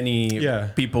many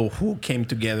people who came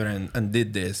together and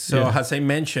did this. So as I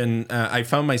mentioned, I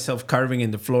found myself carving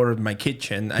in the floor of my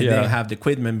kitchen. I didn't have the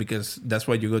equipment because that's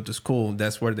why you go to school.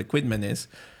 That's where the equipment is.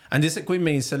 And this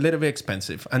equipment is a little bit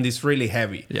expensive and it's really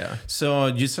heavy. Yeah. So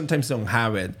you sometimes don't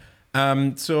have it.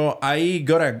 So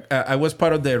I was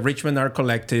part of the Richmond Art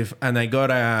Collective, and I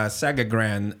got a SAGA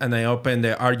grant, and I opened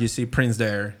the RGC prints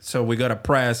there. So we got a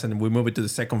press, and we moved it to the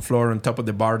second floor on top of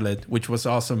the Bartlett, which was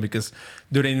awesome because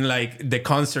during, like, the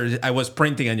concert, I was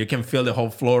printing, and you can feel the whole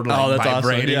floor, like,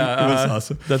 vibrating. Awesome. Yeah, it was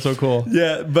awesome. That's so cool.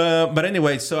 Yeah, but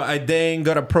anyway, so I then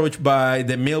got approached by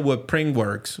the Millwood Print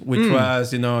Works, which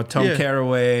was, Tom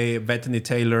Caraway, Bethany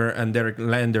Taylor, and Derek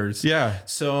Landers. Yeah.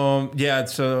 So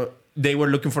they were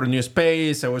looking for a new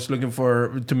space. I was looking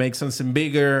to make something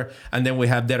bigger. And then we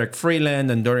have Derek Freeland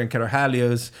and Dorian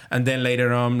Carahalios. And then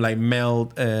later on, like,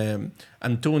 Mel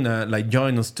and Tuna like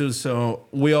joined us too. So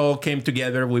we all came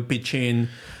together. We pitched in.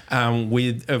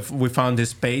 We found this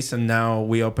space, and now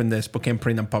we opened the Spokane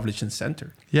Print and Publishing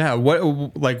Center. Yeah,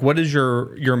 what is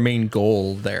your main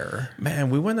goal there? Man,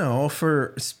 we want to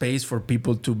offer space for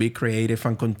people to be creative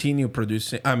and continue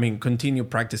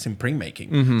practicing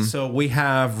printmaking. So we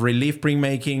have relief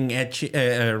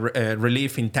printmaking,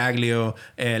 relief intaglio,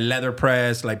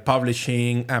 letterpress, like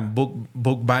publishing and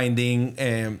book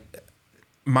binding,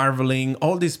 marbling,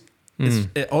 all these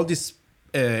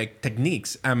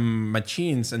techniques and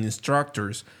machines and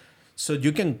instructors, so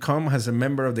you can come as a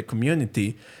member of the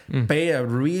community, pay a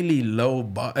really low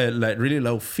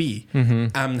fee,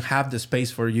 and have the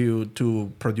space for you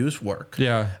to produce work,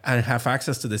 and have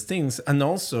access to these things, and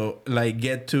also like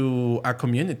get to a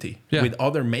community with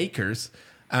other makers,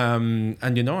 and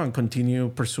continue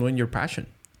pursuing your passion.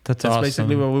 That's awesome.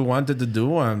 Basically what we wanted to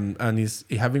do, and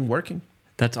it have been working.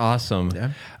 That's awesome.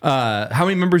 Yeah. How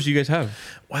many members do you guys have?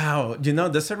 Wow.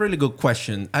 That's a really good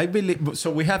question. I believe,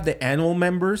 so we have the annual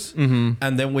members,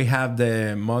 and then we have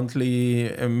the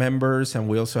monthly members, and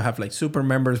we also have like super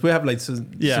members. We have like so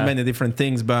many different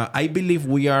things, but I believe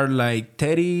we are like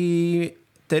 30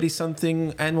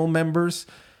 something annual members,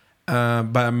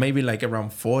 but maybe like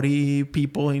around 40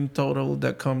 people in total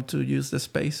that come to use the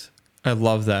space. I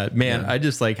love that. Man, I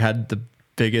just like had the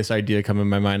biggest idea come in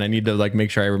my mind. I need to like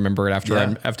make sure I remember it after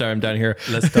I'm done here.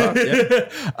 Let's talk.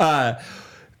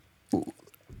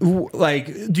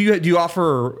 Do you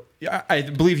offer? I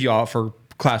believe you offer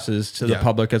classes to the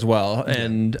public as well,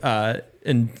 and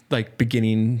like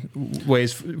beginning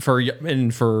ways for.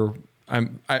 Do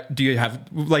you have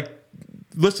like?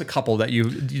 List a couple that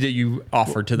you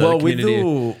offer to the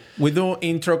community. We do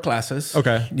intro classes.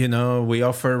 Okay. We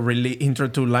offer really intro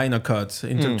to lino cuts,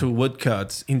 intro to wood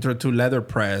cuts, intro to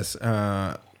letterpress,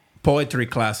 poetry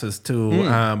classes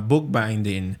to book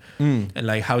binding, and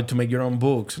like how to make your own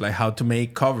books, like how to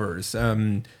make covers.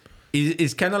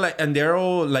 It's kind of like, and they're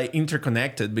all like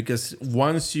interconnected, because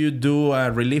once you do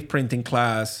a relief printing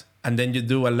class and then you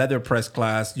do a letterpress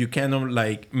class, you kind of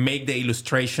like make the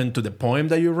illustration to the poem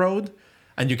that you wrote.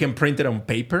 And you can print it on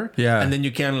paper, and then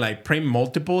you can like print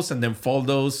multiples and then fold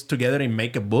those together and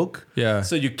make a book. Yeah.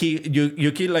 So you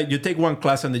take one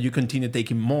class and then you continue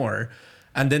taking more,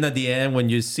 and then at the end when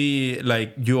you see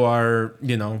like you are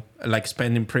like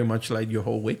spending pretty much like your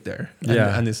whole week there,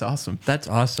 and it's awesome. That's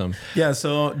awesome. Yeah.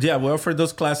 So we offer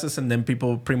those classes, and then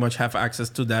people pretty much have access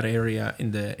to that area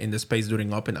in the space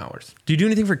during open hours. Do you do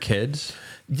anything for kids?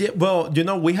 Yeah. Well,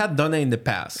 we had done it in the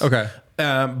past. Okay.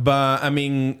 But I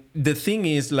mean, the thing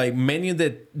is, like, many of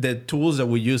the tools that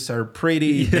we use are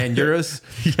pretty dangerous.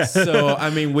 So,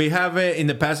 I mean, we have in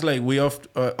the past, like, we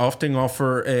often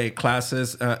offer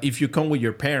classes. If you come with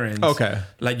your parents,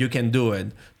 like, you can do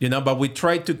it, but we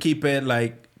try to keep it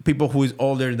like people who is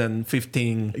older than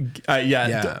 15.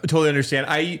 Totally understand.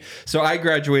 I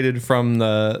graduated from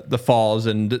the Falls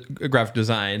in graphic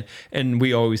design, and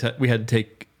we had to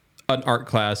take an art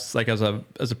class like as a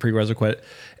prerequisite,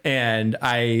 and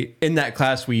in that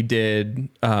class we did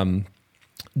some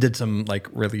like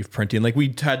relief printing. Like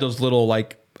we had those little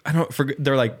like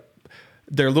they're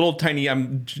little tiny.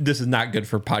 This is not good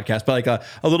for podcast, but like a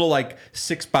little like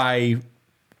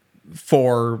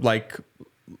 6x4 like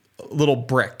little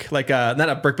brick, like not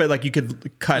a brick, but like you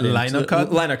could cut lino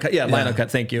cut. Lino cut.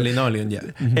 Thank you.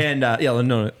 Linoleum, and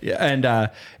linoleum, and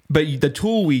but the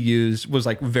tool we used was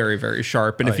like very, very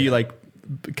sharp, and if you like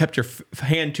kept your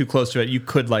hand too close to it, you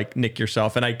could like nick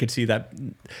yourself. And I could see that.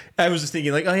 I was just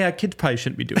thinking like, oh yeah, kids probably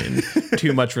shouldn't be doing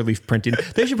too much relief printing.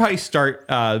 They should probably start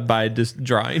by just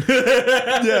drawing.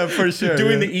 Yeah, for sure.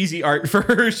 Doing the easy art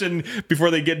first, and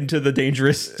before they get into the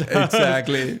dangerous stuff.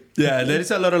 Exactly. Yeah, there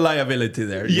is a lot of liability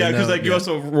there. Yeah, because you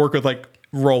also work with like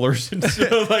rollers and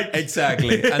stuff like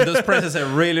exactly, and those presses are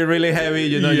really, really heavy.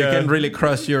 You can really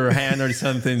crush your hand or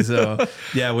something. So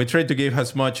we try to give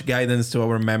as much guidance to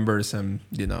our members, and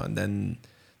and then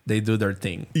they do their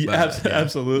thing.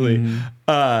 Absolutely.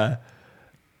 Mm-hmm.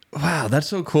 Wow, that's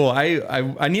so cool.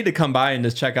 I need to come by and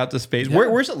just check out the space.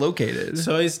 Where's it located?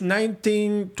 So it's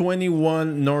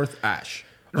 1921 North Ash.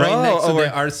 Right next to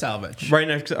the Art Salvage. Right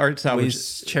next to Art Salvage. We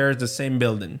share the same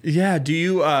building. Yeah. Do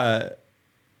you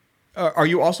are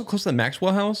you also close to the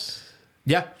Maxwell House?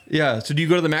 Yeah. So do you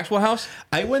go to the Maxwell House?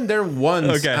 I went there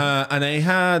once, and I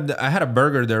had a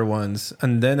burger there once,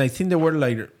 and then I think they were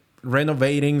like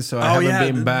renovating, so I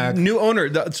haven't been back. New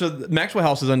owner. So the Maxwell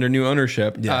House is under new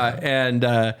ownership, and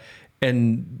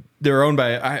they're owned by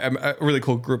a really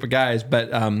cool group of guys, but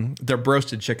their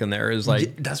roasted chicken there is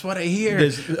like that's what I hear.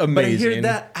 It's amazing. But I hear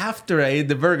that after I ate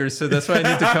the burger, so that's why I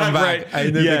need to come back. Right. I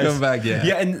need to come back.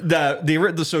 Yeah,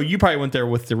 and so you probably went there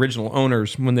with the original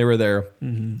owners when they were there,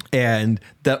 and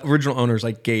the original owners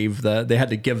like they had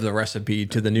to give the recipe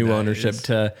to the new ownership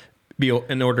to be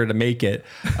in order to make it.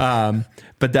 But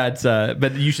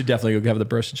you should definitely go have the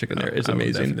roasted chicken there. It's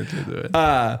amazing. I will definitely do it.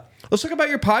 Let's talk about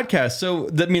your podcast. So,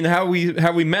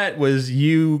 how we met was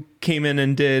you came in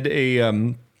and did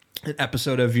an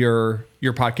episode of your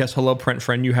podcast, Hello Print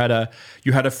Friend. You had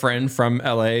a friend from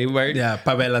LA, right? Yeah,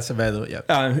 Pavel Acevedo.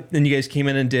 Yeah. And you guys came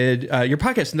in and did your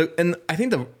podcast, and I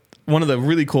think one of the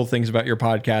really cool things about your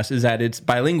podcast is that it's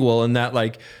bilingual, and that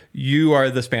like you are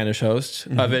the Spanish host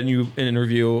of it, and you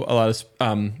interview a lot of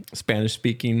Spanish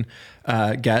speaking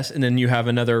guests, and then you have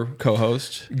another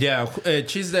co-host. Yeah,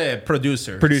 she's the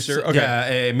producer. Okay.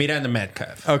 Yeah, Miranda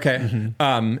Metcalf. Okay.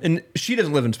 And she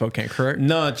doesn't live in Spokane, correct?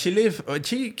 No,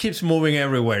 she keeps moving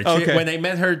everywhere. When I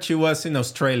met her, she was in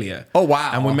Australia. Oh,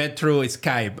 wow. And we met through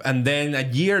Skype. And then a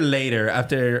year later,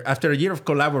 after a year of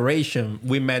collaboration,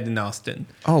 we met in Austin.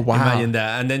 Oh, wow. Imagine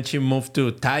that. And then she moved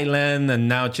to Thailand, and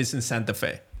now she's in Santa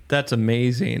Fe. That's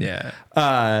amazing. Yeah.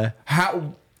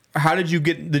 How did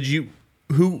you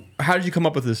how did you come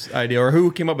up with this idea, or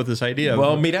who came up with this idea?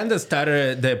 Well, Miranda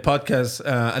started the podcast.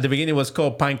 At the beginning, it was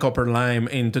called Pine Copper Lime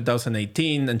in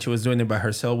 2018, and she was doing it by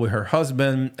herself with her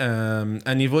husband.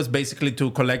 And it was basically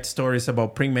to collect stories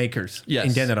about printmakers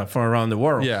in general from around the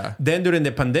world. Yeah. Then during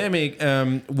the pandemic,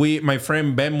 my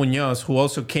friend Ben Munoz, who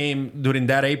also came during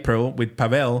that April with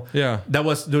Pavel. Yeah. That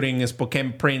was during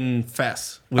Spokane Print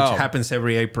Fest, which happens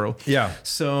every April. Yeah.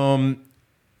 So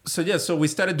we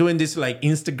started doing this like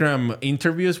Instagram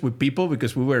interviews with people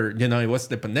because we were, it was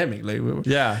the pandemic.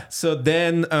 So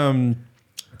then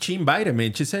she invited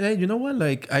me. She said, "Hey, you know what?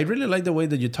 Like, I really like the way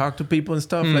that you talk to people and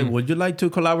stuff. Like, would you like to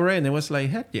collaborate?" And it was like,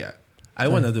 heck yeah. I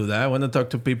want to do that. I want to talk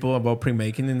to people about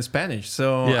printmaking in Spanish.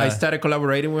 So I started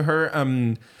collaborating with her.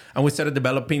 And we started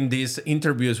developing these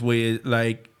interviews with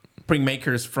like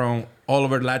printmakers from all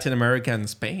over Latin America and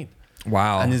Spain.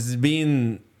 Wow. And it's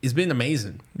been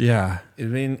amazing. Yeah.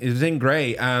 It's been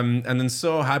great. And I'm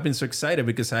so happy and so excited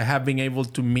because I have been able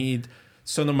to meet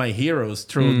some of my heroes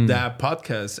through that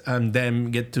podcast and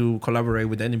then get to collaborate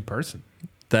with them in person.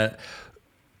 And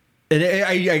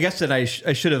I guess that I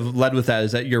should have led with that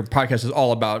is that your podcast is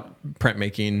all about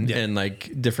printmaking and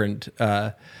like different,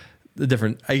 I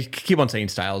keep on saying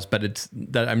styles, but it's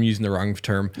that I'm using the wrong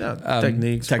term.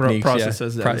 Techniques,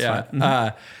 processes.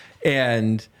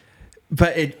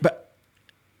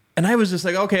 And I was just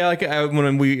like, okay, I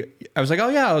was like, oh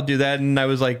yeah, I'll do that. And I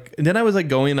was like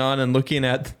going on and looking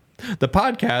at the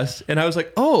podcast, and I was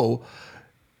like, oh,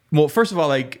 well, first of all,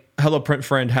 like Hello Print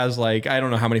Friend has like, I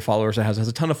don't know how many followers it has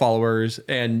a ton of followers,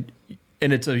 and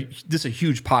it's a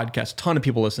huge podcast, a ton of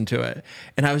people listen to it.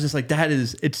 And I was just like,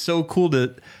 it's so cool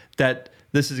that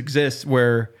this exists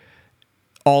where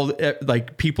all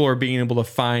like people are being able to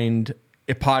find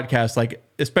a podcast, like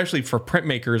especially for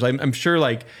printmakers. I'm sure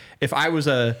like if I was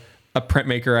a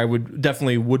printmaker, I would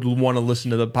definitely want to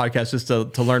listen to the podcast just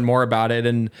to learn more about it.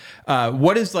 And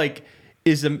what is like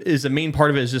is the main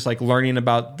part of it is just like learning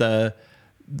about the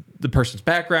person's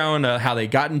background, how they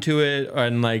got into it,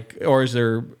 and like, or is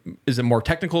it more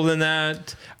technical than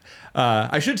that?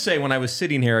 I should say when I was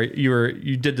sitting here, you were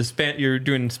doing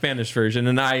the Spanish version,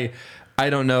 and I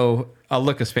don't know a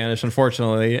lick of Spanish,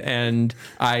 unfortunately, and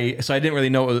I didn't really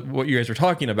know what you guys were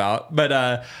talking about,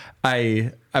 but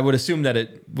I would assume that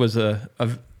it was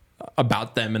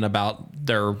about them and about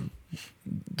their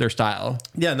style.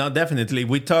 Yeah, no, definitely.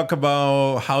 We talk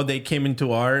about how they came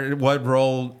into art, what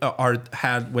role art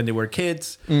had when they were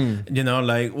kids,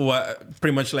 like what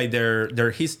pretty much like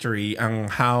their history and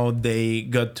how they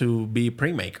got to be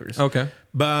printmakers. Okay.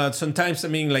 But sometimes, I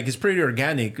mean, like it's pretty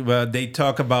organic, but they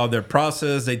talk about their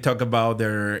process, they talk about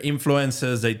their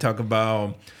influences, they talk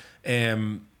about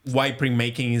why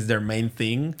printmaking is their main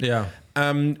thing. Yeah.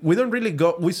 We don't really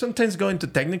we sometimes go into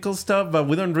technical stuff, but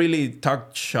we don't really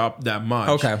talk shop that much.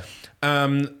 Okay.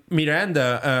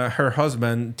 Miranda, her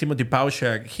husband, Timothy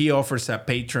Pauschak, he offers a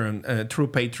through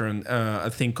Patreon, a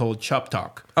thing called Shop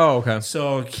Talk. Oh, okay.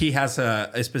 So he has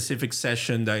a specific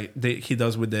session that he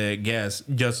does with the guests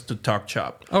just to talk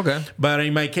shop. Okay. But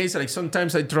in my case, like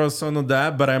sometimes I throw some of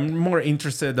that, but I'm more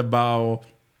interested about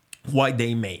what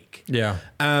they make. Yeah.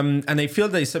 And I feel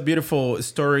that it's a beautiful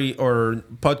story or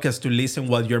podcast to listen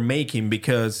while you're making,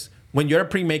 because when you're a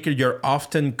printmaker, you're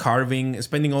often carving,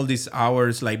 spending all these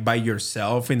hours like by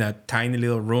yourself in a tiny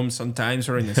little room sometimes,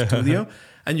 or in a studio.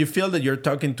 And you feel that you're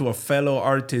talking to a fellow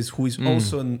artist who is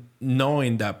also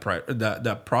knowing that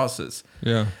process.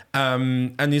 Yeah.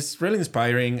 And it's really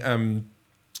inspiring.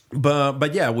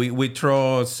 But yeah, we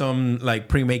throw some like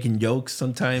pre-making jokes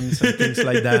sometimes and things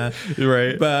like that.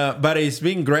 Right. But it's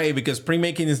been great because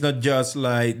pre-making is not just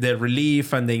like the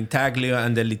relief and the intaglio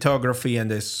and the lithography and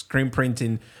the screen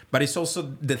printing, but it's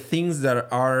also the things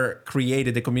that are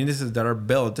created, the communities that are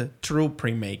built through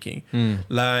pre-making.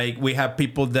 Like we have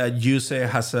people that use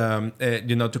it as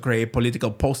to create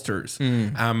political posters.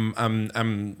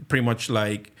 Pretty much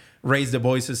like raise the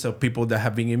voices of people that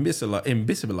have been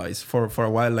invisibilized for a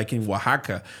while, like in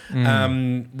Oaxaca.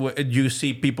 You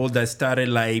see people that started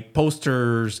like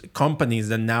posters companies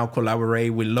that now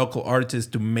collaborate with local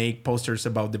artists to make posters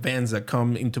about the bands that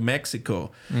come into Mexico.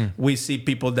 We see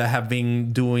people that have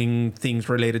been doing things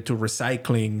related to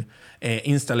recycling,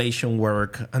 installation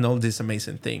work, and all these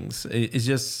amazing things. It's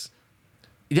just...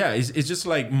 Yeah, it's just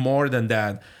like more than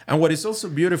that. And what is also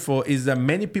beautiful is that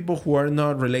many people who are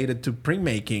not related to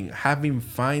printmaking have been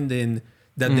finding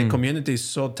that the community is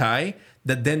so tight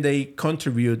that then they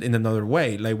contribute in another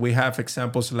way. Like we have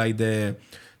examples like the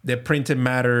Printed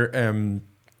Matter,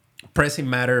 Pressing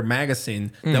Matter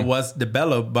magazine that was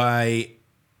developed by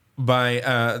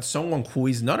someone who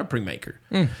is not a printmaker,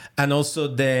 and also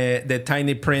the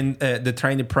tiny print, the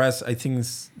tiny press. I think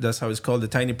that's how it's called, the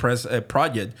tiny press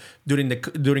project. During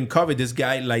COVID, this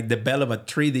guy like developed a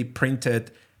 3D printed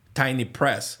tiny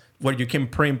press where you can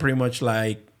print pretty much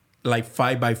like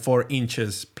 5 by 4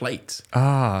 inches plates.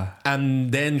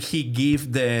 And then he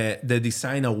gave the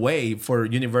design away for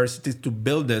universities to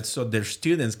build it so their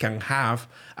students can have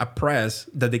a press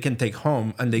that they can take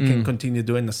home and they can continue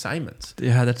doing assignments.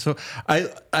 Yeah, that's so...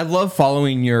 I love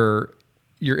following your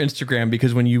Instagram,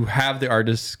 because when you have the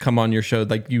artists come on your show,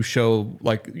 like you show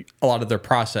like a lot of their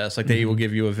process, like they will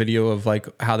give you a video of like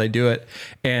how they do it.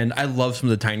 And I love some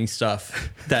of the tiny stuff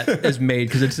that is made,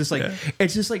 because it's just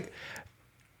like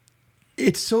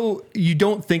it's so, you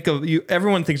don't think of you.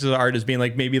 Everyone thinks of the art as being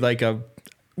like maybe like a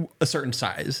certain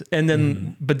size, and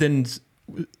then but then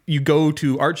you go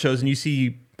to art shows and you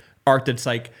see art that's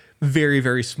like very,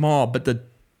 very small, but the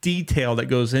detail that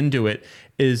goes into it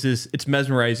is it's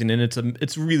mesmerizing, and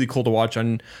it's really cool to watch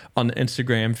on the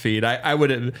Instagram feed. I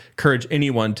would encourage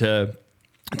anyone to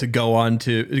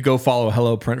go follow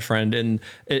Hello Print Friend, and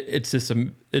it's just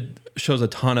it shows a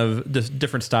ton of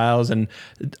different styles and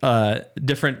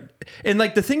different. And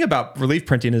like the thing about relief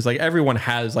printing is like everyone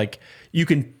has like, you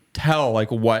can tell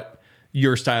like what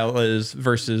your style is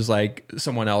versus like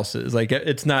someone else's. Like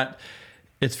it's a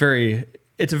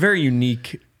very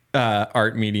unique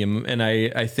art medium, and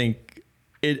I think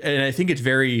it's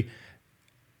very.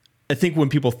 I think when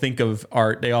people think of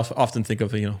art, they also often think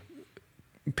of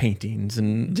paintings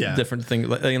and different things,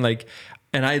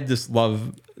 and I just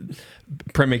love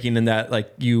printmaking in that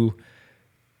like you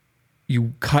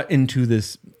cut into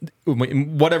this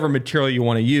whatever material you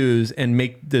want to use and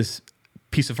make this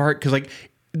piece of art, because like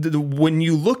when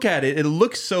you look at it, it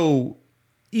looks so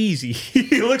easy.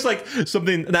 It looks like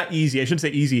something, not easy, I shouldn't say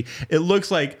easy, it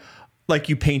looks like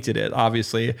you painted it,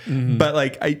 obviously, but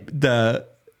like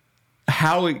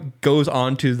how it goes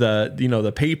onto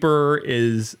the paper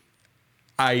is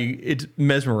it's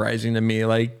mesmerizing to me,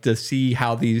 like to see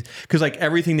how these, because like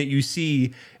everything that you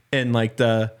see in like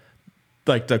the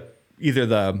either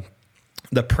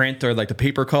the print or like the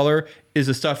paper color is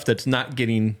the stuff that's not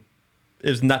the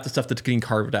stuff that's getting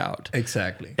carved out.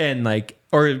 Exactly. And like,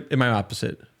 or am I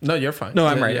opposite? No, you're fine. No,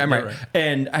 I'm right. I'm right.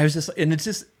 And I was just, and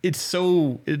it's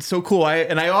so cool.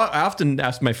 I often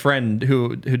ask my friend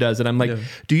who does it, I'm like,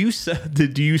 do you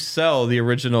sell the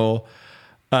original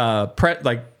print,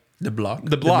 like the block,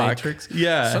 the matrix?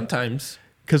 Yeah. Sometimes.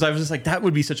 Because I was just like, that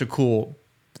would be such a cool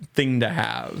thing to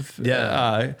have.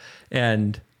 Yeah.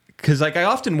 And because like I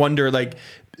often wonder, like,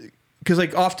 because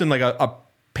like often like a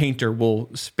painter will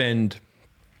spend,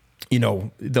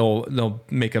 they'll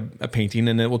make a painting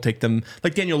and it will take them,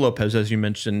 like Daniel Lopez, as you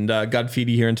mentioned,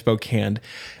 Godfidi here in Spokane.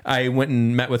 I went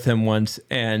and met with him once,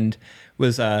 and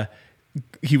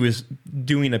he was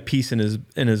doing a piece in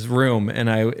his room, and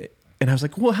I was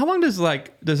like, well, how long does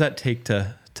that take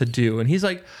to do? And he's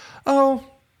like,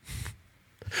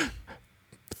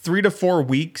 3 to 4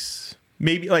 weeks,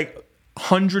 maybe like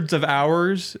hundreds of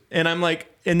hours. And I'm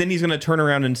like, and then he's going to turn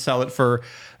around and sell it for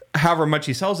however much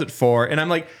he sells it for. And I'm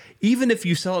like, even if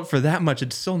you sell it for that much,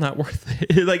 it's still not worth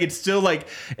it. Like, it's still like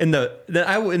and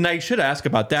I should ask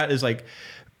about that, is like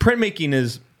printmaking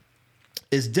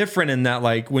is different in that,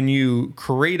 like when you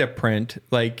create a print,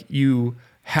 like you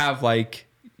have like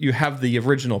you have the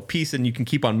original piece and you can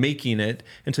keep on making it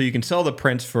until you can sell the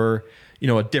prints for,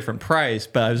 a different price.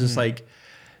 But I was just like,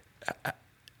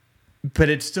 but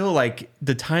it's still like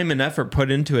the time and effort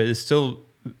put into it is still,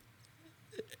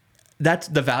 that's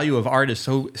the value of art is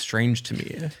so strange to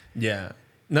me. Yeah.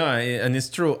 No, and it's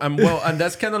true. And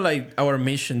that's kind of like our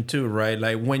mission too, right?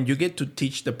 Like when you get to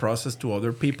teach the process to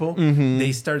other people,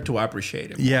 they start to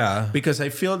appreciate it more. Yeah. Because I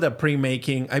feel that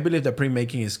I believe that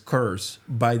printmaking is cursed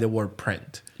by the word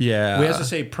print. Yeah. We also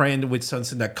say print with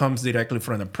something that comes directly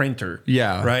from a printer.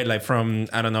 Yeah. Right? Like from,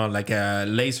 I don't know, like a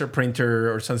laser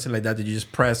printer or something like that you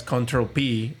just press Control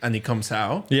P and it comes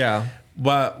out. Yeah.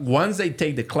 But once they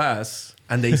take the class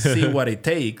and they see what it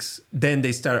takes, then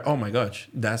they start, oh my gosh,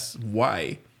 that's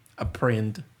why a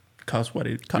print costs what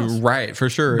it costs. Right, for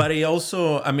sure. But it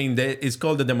also, it's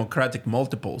called the democratic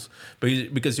multiples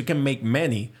because you can make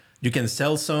many. You can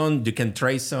sell some, you can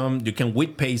trade some, you can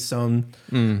with pay some.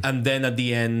 And then at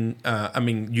the end,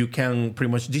 you can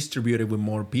pretty much distribute it with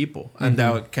more people. And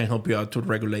that can help you out to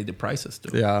regulate the prices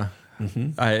too. Yeah.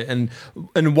 And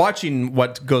watching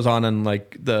what goes on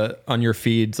like on your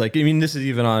feeds, like this is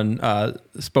even on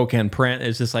Spokane Print.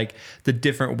 It's just like the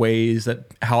different ways that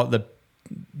how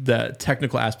the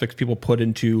technical aspects people put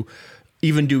into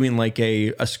even doing like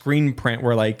a screen print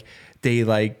where like they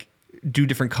like do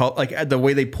different color, like the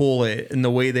way they pull it and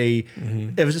the way they.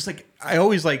 It was just like I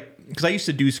always like because I used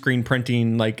to do screen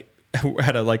printing like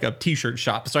had a t-shirt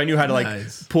shop, so I knew how to like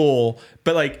pull,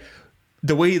 but like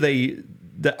the way the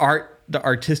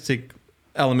artistic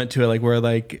element to it, like where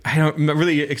like I don't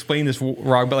really explain this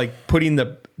wrong, but like putting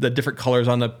the different colors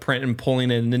on the print and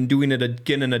pulling it and then doing it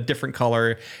again in a different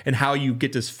color and how you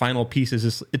get this final piece is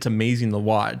just, it's amazing to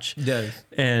watch. Yes.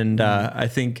 And I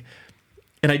think,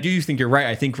 and I do think you're right.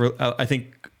 I think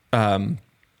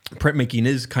printmaking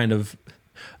is kind of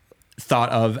thought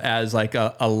of as like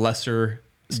a lesser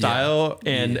style,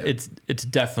 and it's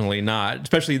definitely not,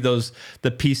 especially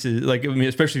the pieces like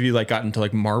especially if you like got into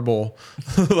like marble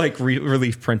like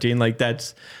relief printing, like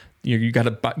that's you got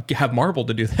to have marble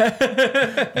to do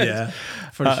that. Yeah,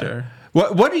 for sure.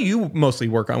 What do you mostly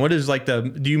work on? What is like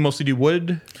do you mostly do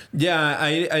wood? Yeah,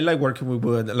 I like working with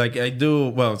wood. Like I do,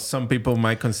 well, some people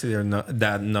might consider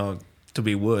that not to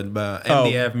be wood, but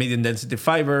MDF, medium density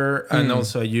fiber, and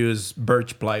also I use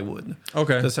birch plywood.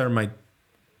 Okay. Those are my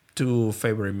two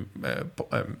favorite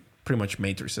pretty much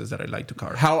matrices that I like to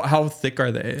carve. How thick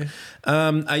are they?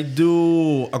 I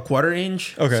do a 1/4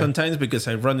 inch sometimes because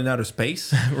I'm running out of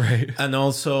space. Right. And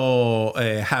also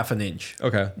a 1/2 inch.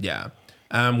 Okay. Yeah.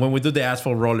 When we do the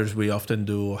asphalt rollers, we often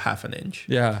do 1/2 inch.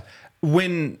 Yeah.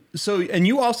 And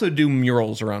you also do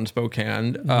murals around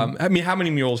Spokane. How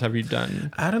many murals have you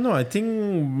done? I don't know. I think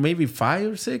maybe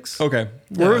 5 or 6. Okay.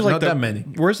 Not that many.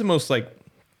 Where's the most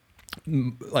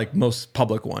most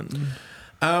public one?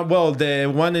 Well, the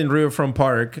one in Riverfront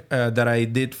Park that I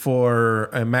did for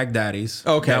Mac Daddy's.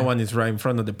 Okay. That one is right in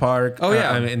front of the park. Oh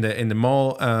yeah. In the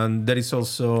mall. And there is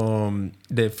also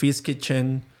the Feast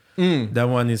Kitchen. That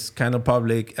one is kind of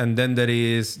public, and then there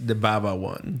is the Baba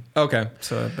one. Okay,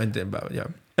 so I did Baba, yeah.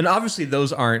 And obviously,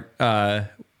 those aren't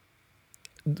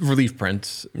relief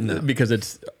prints because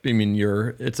it's a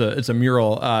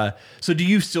mural. So do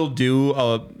you still do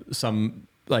some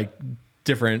like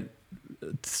different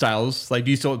styles? Like,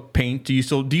 do you still paint? Do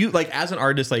you like as an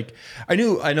artist? Like, I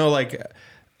know like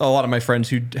a lot of my friends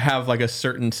who have like a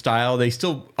certain style, they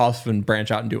still often branch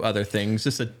out and do other things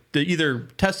just to either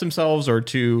test themselves or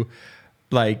to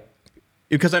like,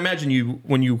 because I imagine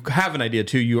when you have an idea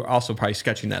too, you're also probably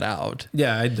sketching that out.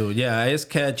 Yeah, I do. Yeah, I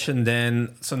sketch and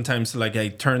then sometimes like I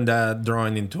turn that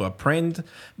drawing into a print.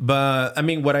 But I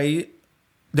mean,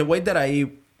 the way that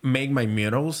I make my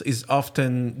murals is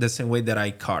often the same way that I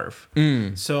carve.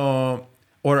 So,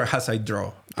 or as I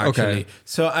draw. Actually. Okay.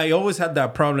 So I always had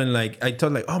that problem. Like I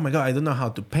thought like, oh my God, I don't know how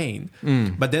to paint.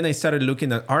 But then I started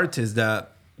looking at artists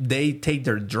that they take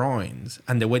their drawings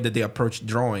and the way that they approach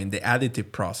drawing, the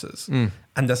additive process.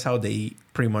 And that's how they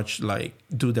pretty much like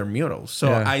do their murals.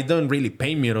 So I don't really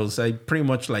paint murals. I pretty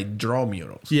much like draw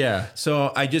murals. Yeah.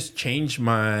 So I just change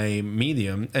my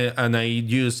medium and I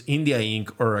use India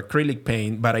ink or acrylic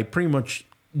paint, but I pretty much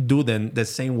do them the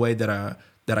same way that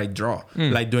I draw,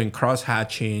 like doing cross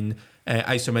hatching,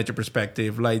 isometric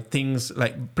perspective, like things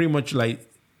like pretty much like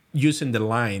using the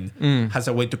line has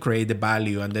a way to create the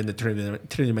value and then the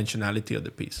three-dimensionality of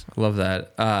the piece. I love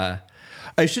that.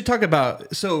 I should talk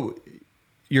about, so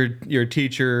you're a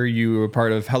teacher, you were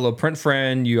part of Hello Print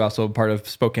Friend, you also part of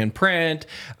Spokane Print,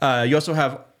 you also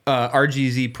have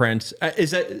RGZ Prints.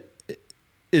 Is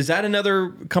that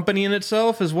another company in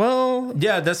itself as well?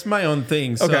 Yeah, that's my own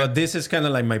thing. So this is kind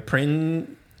of like my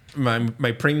print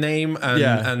my print name,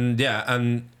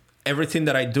 and everything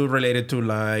that I do related to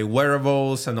like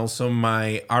wearables and also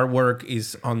my artwork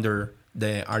is under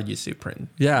the RGC print.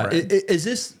 Yeah. Is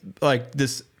this like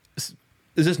this?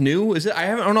 Is this new? Is it? I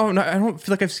don't know. I don't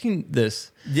feel like I've seen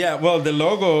this. Yeah, well, the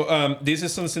logo, this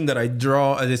is something that I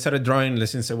started drawing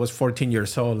since I was 14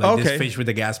 years old. Like this fish with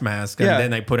a gas mask. And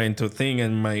then I put it into a thing,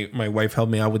 and my wife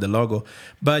helped me out with the logo.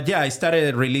 But yeah, I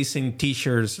started releasing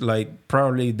t-shirts like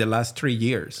probably the last 3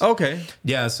 years. Okay.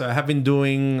 Yeah, so I have been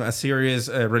doing a series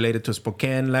related to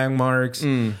Spokane landmarks.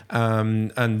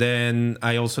 And then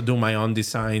I also do my own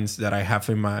designs that I have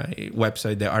in my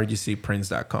website, the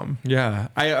rgcprints.com. Yeah.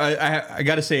 I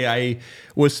got to say, I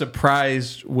was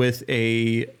surprised with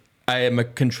I am a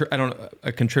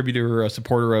contributor or a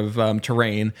supporter of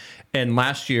Terrain, and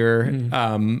last year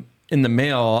in the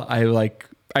mail I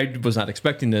was not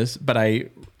expecting this, but I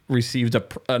received a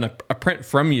print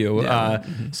from you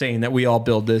saying that we all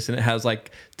build this, and it has it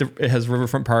has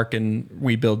Riverfront Park and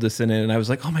we build this in it, and I was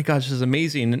like, oh my gosh, this is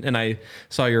amazing, and I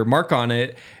saw your mark on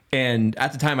it, and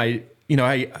at the time I've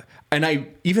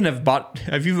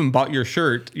even bought your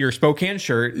shirt, your Spokane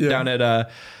shirt down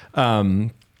at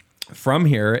from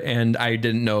here, and I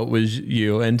didn't know it was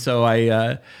you, and so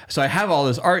I have all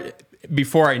this art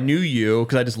before I knew you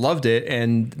because I just loved it,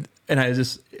 and I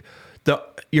just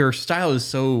your style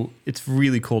is it's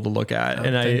really cool to look at,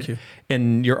 thank you.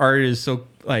 And your art is so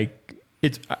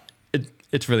it's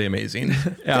really amazing.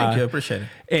 Thank you, I appreciate it.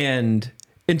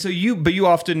 And so you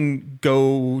often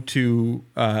go to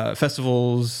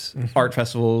festivals, art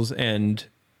festivals, and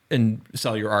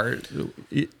sell your art,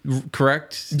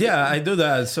 correct? Yeah, I do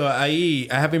that. So I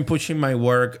have been pushing my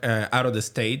work out of the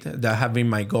state. That have been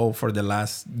my goal for the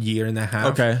last year and a half.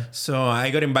 Okay. So I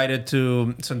got invited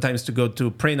sometimes to go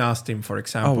to Print Austin, for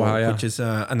example, which is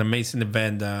an amazing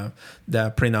event that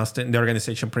the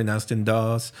organization Print Austin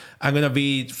does. I'm going to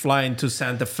be flying to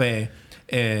Santa Fe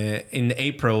in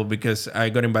April because I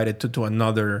got invited to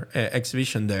another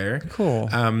exhibition there. Cool.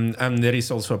 And there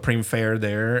is also a print fair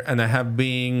there, and I have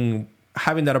been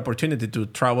having that opportunity to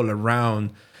travel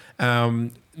around.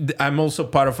 I'm also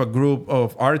part of a group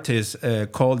of artists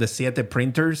called the Siete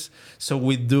Printers. So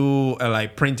we do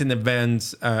like printing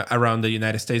events around the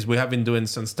United States. We have been doing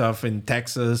some stuff in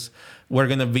Texas. We're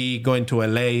gonna be going to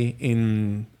LA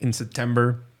in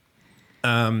September.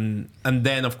 And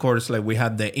then, of course, like we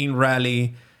had the In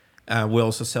Rally. We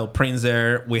also sell prints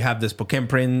there. We have the Spokane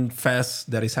Print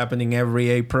Fest that is happening every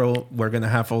April. We're going to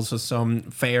have also some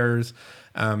fairs,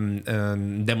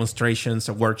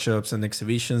 demonstrations, workshops, and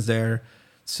exhibitions there.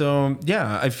 So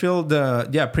yeah, I feel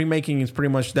printmaking is pretty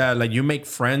much that. Like you make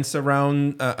friends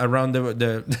around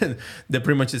the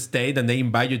pretty much estate, and they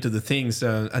invite you to the things,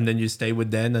 and then you stay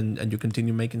with them, and you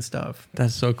continue making stuff.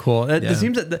 That's so cool. It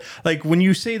seems that like when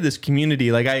you say this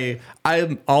community, like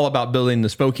I'm all about building the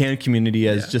Spokane community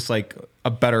as just like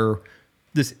a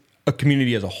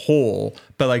community as a whole.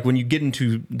 But like when you get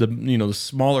into the the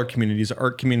smaller communities,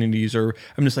 art communities, or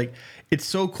I'm just like, it's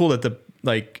so cool that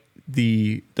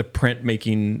the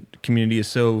printmaking community is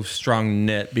so strong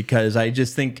knit, because I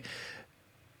just think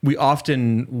we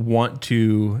often want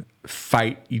to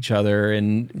fight each other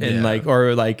and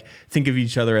think of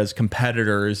each other as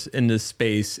competitors in this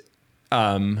space,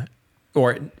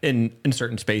 or in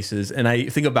certain spaces. And I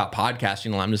think about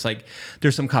podcasting a lot. I'm just like,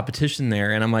 there's some competition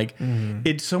there, and I'm like,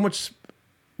 it's so much.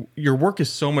 Your work is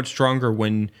so much stronger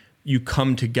when you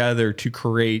come together to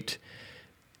create,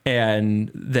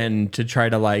 and then to try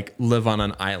to like live on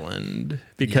an island,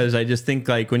 because I just think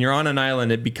like when you're on an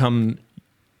island, it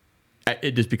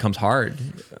just becomes hard.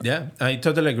 Yeah, I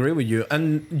totally agree with you.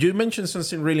 And you mentioned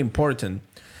something really important.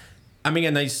 I mean,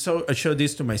 and I show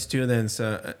this to my students,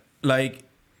 like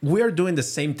we are doing the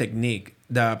same technique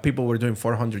that people were doing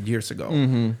 400 years ago.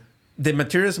 Mm-hmm. The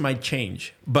materials might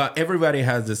change, but everybody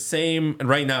has the same.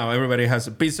 Right now, everybody has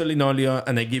a piece of linoleum,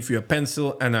 and I give you a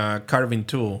pencil and a carving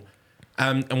tool.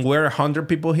 And we're 100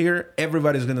 people here,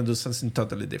 everybody's going to do something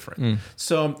totally different.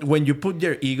 So when you put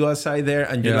your ego aside there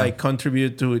and you like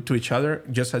contribute to each other,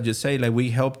 just as you say, like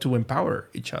we help to empower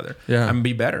each other and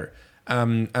be better.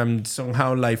 And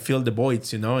somehow like fill the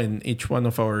voids, in each one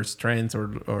of our strengths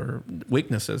or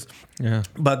weaknesses. Yeah.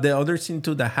 But the other thing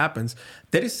too that happens,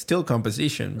 there is still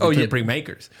competition between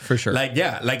printmakers. For sure.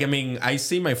 I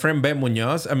see my friend Ben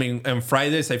Munoz. On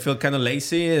Fridays I feel kind of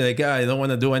lazy. Like I don't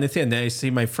want to do anything. And then I see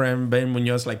my friend Ben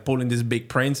Munoz like pulling these big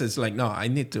prints. It's like, no, I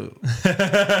need to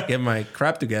get my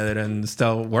crap together and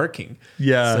start working.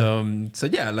 Yeah. So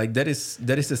yeah, like that is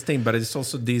this thing, but it's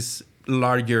also this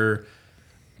larger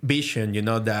vision,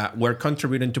 that we're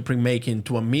contributing to printmaking,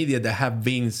 to a media that have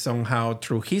been somehow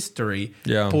through history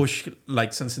pushed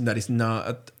like something that is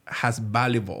not as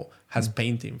valuable as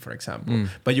painting, for example.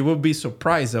 But you will be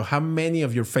surprised of how many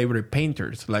of your favorite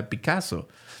painters, like Picasso,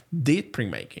 did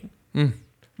printmaking.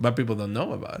 But people don't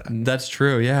know about it. That's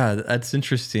true. Yeah, that's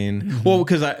interesting. Well,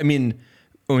 because I mean,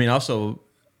 also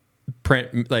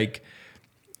printmaking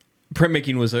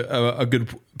was a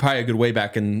good way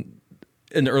back in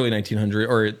the early 1900s,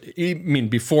 or I mean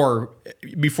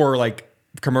before like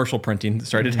commercial printing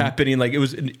started happening. Like it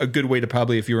was a good way to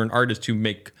probably, if you were an artist, to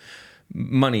make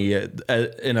money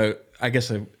in a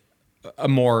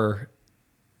more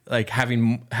like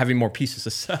having more pieces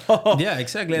to sell. Yeah,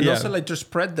 exactly. And also like to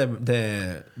spread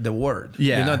the word.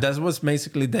 Yeah. That was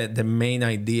basically the main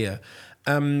idea.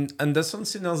 And there's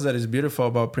something else that is beautiful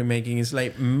about printmaking is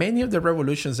like many of the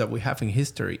revolutions that we have in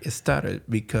history started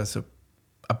because of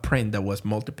a print that was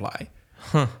multiplied.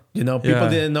 People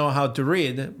didn't know how to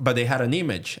read, but they had an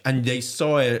image and they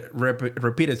saw it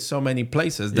repeated so many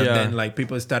places that then like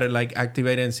people started like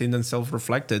activating and seeing themselves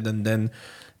reflected, and then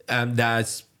that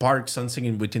sparked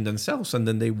something within themselves, and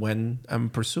then they went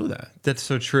and pursued that. That's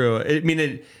so true. I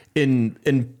mean,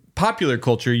 in popular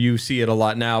culture, you see it a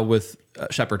lot now with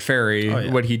Shepard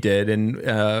Fairey, what he did, and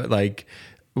like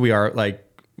we are a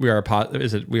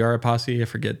posse? I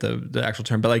forget the actual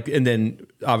term, but like, and then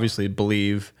obviously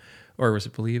Believe. Or was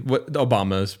it Believe? What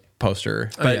Obama's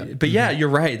poster? But yeah, you're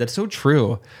right. That's so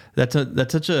true.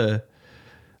 The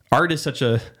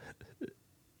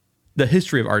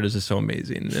history of art is so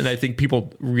amazing, and I think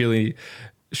people really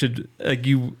should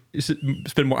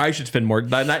spend more. I should spend more.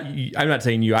 I'm not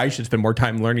saying you. I should spend more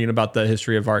time learning about the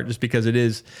history of art, just because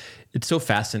it's so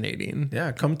fascinating.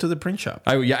 Yeah, come to the print shop.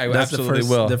 I absolutely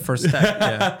will. The first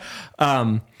step.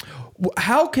 Yeah.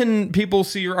 How can people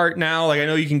see your art now? Like, I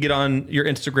know you can get on your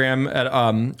Instagram at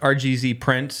RGZ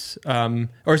Prints,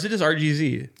 or is it just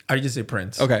RGZ? RGZ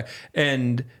Prints. Okay,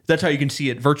 and that's how you can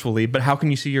see it virtually. But how can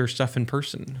you see your stuff in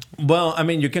person? Well, I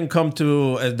mean, you can come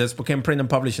to the Spokane Print and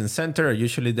Publishing Center.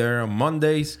 Usually there on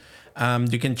Mondays.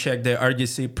 You can check the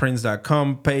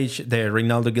rgcprints.com page, the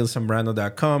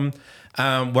reinaldogilzambrano.com.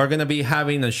 We're going to be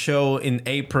having a show in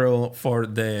April for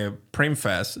the Print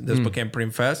Fest, the Spokane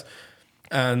Print Fest.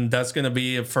 And that's going to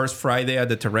be the first Friday at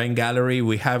the Terrain Gallery.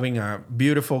 We're having a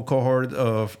beautiful cohort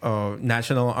of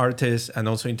national artists and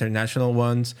also international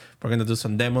ones. We're going to do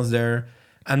some demos there.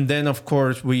 And then, of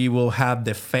course, we will have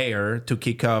the fair to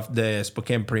kick off the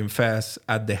Spokane Print Fest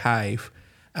at the Hive.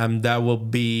 And that will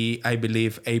be, I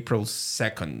believe, April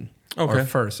 2nd. Or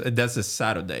 1st. That's a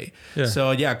Saturday. Yeah.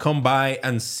 So yeah, come by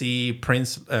and see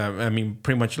prints.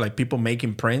 Pretty much like people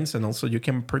making prints, and also you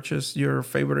can purchase your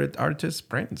favorite artist's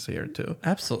prints here too.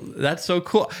 Absolutely, that's so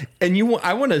cool. And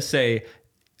I want to say,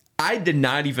 I did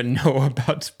not even know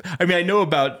about. I mean, I know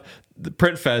about the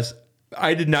Print Fest.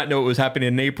 I did not know it was happening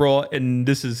in April, and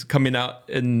this is coming out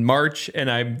in March.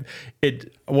 And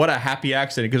what a happy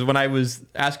accident, because when I was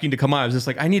asking to come on, I was just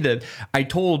like, I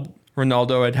told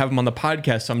Reinaldo I'd have him on the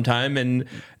podcast sometime,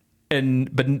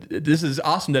 but this is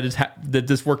awesome that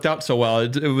this worked out so well.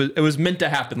 It was meant to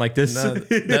happen like this.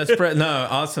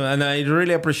 Awesome, and I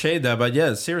really appreciate that. But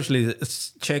yeah, seriously,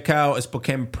 check out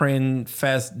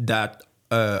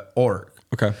SpokanePrintFest.org.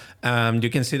 Okay. You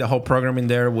can see the whole program in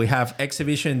there. We have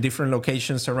exhibition in different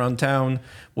locations around town.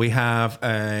 We have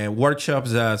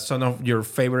workshops that some of your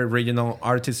favorite regional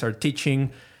artists are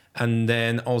teaching. And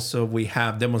then also we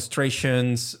have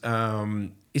demonstrations.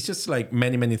 It's just like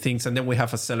many, many things. And then we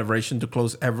have a celebration to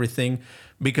close everything,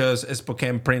 because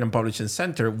Spokane Print and Publishing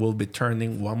Center will be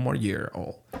turning 1 more year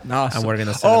old. Awesome. And we're going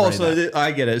to celebrate that.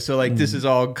 I get it. So like this is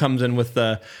all comes in with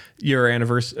your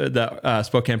anniversary, the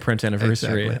Spokane Print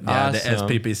anniversary. Exactly. Yeah, awesome.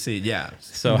 The SPPC. Yeah.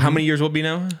 So how many years will it be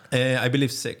now? I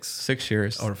believe 6. 6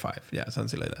 years. Or 5. Yeah,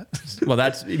 something like that. Well,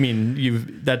 as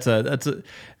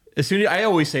soon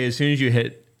as you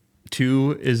hit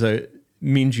 2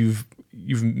 means you've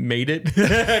made it.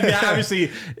 I mean,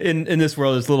 obviously in this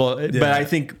world it's a little,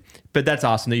 but that's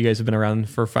awesome that you guys have been around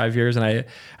for 5 years, and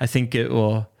I think it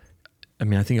will.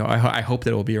 I hope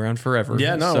that it will be around forever.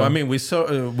 Yeah, no, so. I mean, we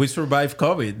survived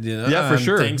COVID, Yeah, for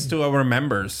sure. Thanks to our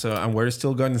members, and we're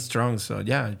still going strong. So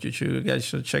yeah, you guys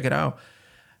should check it out.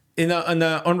 On an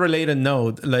unrelated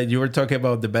note, like you were talking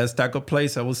about the best taco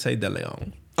place, I will say De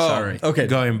Leon. Sorry. Okay.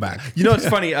 Going back. It's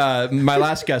funny. My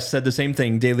last guest said the same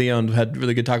thing. De Leon had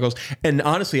really good tacos, and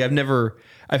honestly,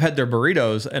 I've had their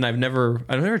burritos, and I've never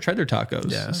tried their tacos.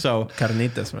 Yeah. So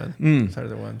carnitas, man. Those are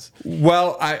the ones.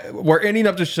 Well, we're ending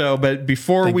up the show, but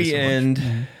before we end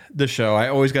the show, I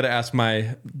always got to ask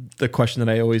the question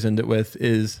that I always end it with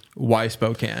is, why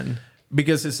Spokane?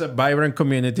 Because it's a vibrant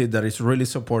community that is really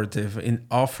supportive and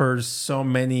offers so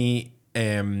many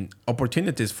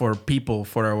opportunities for people,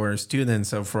 for our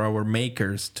students, and for our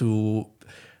makers to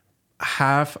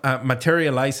have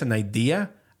materialize an idea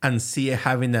and see it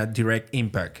having a direct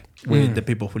impact with the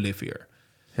people who live here.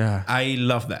 Yeah, I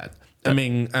love that. I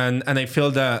mean, and I feel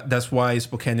that that's why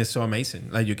Spokane is so amazing.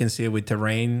 Like you can see it with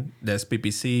Terrain, there's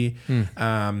PPC,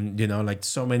 like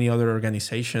so many other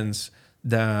organizations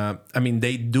that, I mean,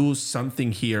 they do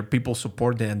something here. People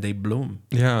support them and they bloom.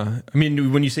 Yeah. I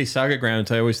mean, when you say Saga Grants,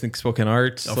 I always think Spokane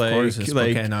Arts. Of course,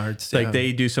 Spokane Arts. Like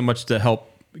they do so much to help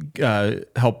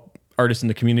artists in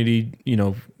the community,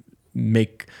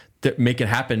 make it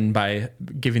happen by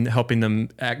helping them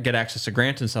get access to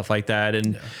grants and stuff like that.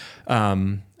 And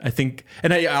I think,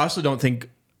 and I also don't think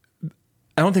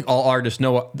all artists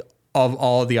know of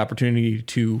all the opportunity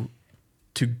to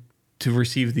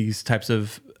receive these types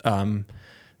of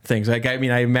things. Like, I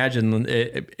mean, I imagine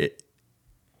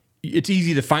it's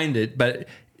easy to find it, but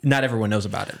not everyone knows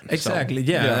about it. Exactly.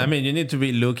 So, yeah. I mean, you need to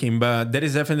be looking, but there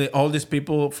is definitely all these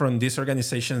people from these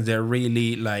organizations. They're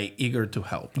really like eager to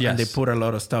help. Yes. And they put a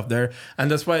lot of stuff there. And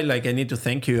that's why like I need to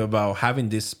thank you about having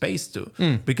this space too,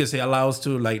 because it allows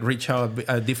to like reach out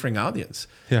a different audience,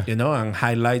 and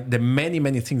highlight the many,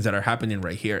 many things that are happening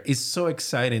right here. It's so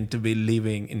exciting to be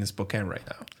living in Spokane right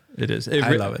now. It is.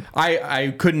 I love it.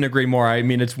 I couldn't agree more. I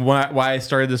mean, it's why I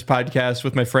started this podcast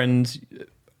with my friends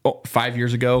 5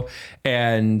 years ago,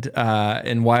 and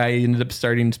why I ended up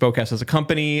starting Spokecast as a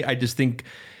company. I just think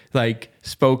like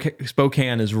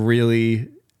Spokane is really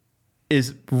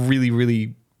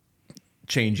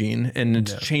changing, and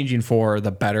it's changing for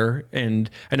the better. And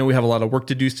I know we have a lot of work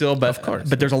to do still, but of course,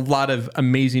 but there's a lot of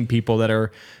amazing people that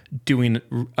are doing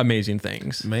amazing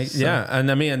things. Yeah, and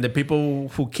I mean, and the people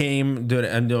who came,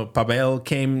 and Pavel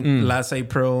came last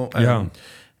April.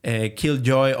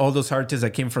 Killjoy, all those artists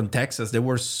that came from Texas, they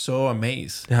were so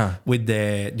amazed with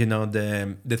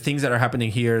the things that are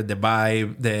happening here, the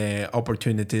vibe, the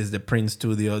opportunities, the print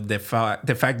studio, the fact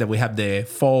that we have the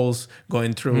falls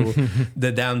going through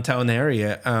the downtown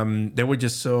area. They were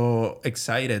just so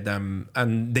excited,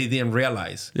 and they didn't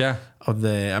realize of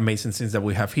the amazing things that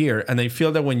we have here. And I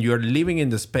feel that when you're living in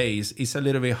the space, it's a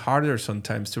little bit harder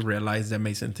sometimes to realize the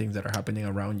amazing things that are happening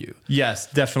around you. Yes,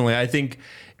 definitely. I think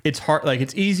it's hard. Like,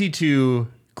 it's easy to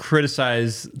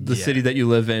criticize the city that you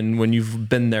live in when you've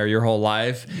been there your whole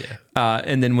life. Yeah.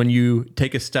 And then when you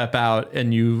take a step out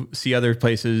and you see other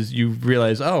places, you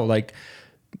realize, oh, like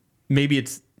maybe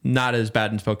it's not as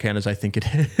bad in Spokane as I think it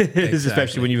is,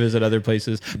 especially when you visit other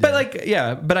places.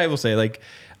 Yeah. But I will say, like,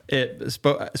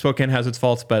 Spokane has its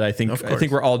faults, but I think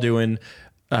we're all doing.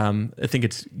 I think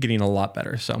it's getting a lot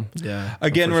better. So,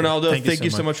 again, Reinaldo, thank you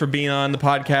so much for being on the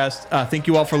podcast. Thank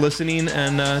you all for listening,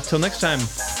 and till next time,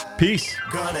 peace.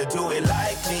 Gonna do it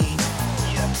like me,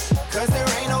 'cause there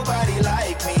ain't nobody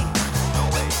like me. No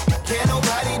way. Can't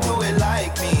nobody do it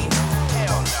like me.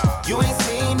 Hell no. You ain't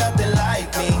seen nothing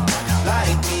like me,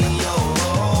 like me,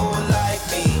 like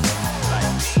me,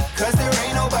 'cause there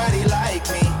ain't nobody like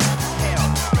me. Hell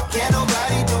no. Can't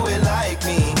nobody do it like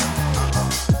me.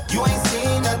 You ain't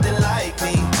seen nothing like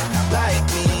me,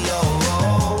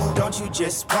 Don't you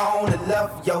just wanna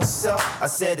love yourself? I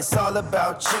said it's all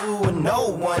about you and no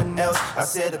one else. I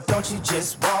said, don't you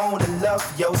just wanna love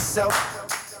yourself?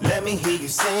 Let me hear you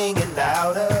sing it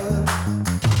louder.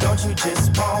 Don't you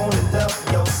just wanna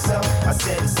love yourself? I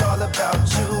said it's all about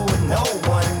you and no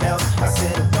one else. I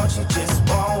said, don't you just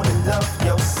wanna love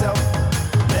yourself?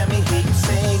 Let me hear you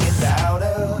sing it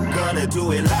louder. Gonna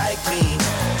do it like me,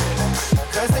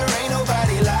 'cause there ain't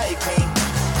nobody like me.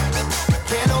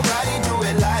 Can't nobody do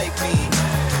it like me.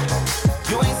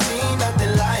 You ain't seen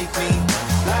nothing like me,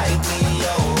 like me,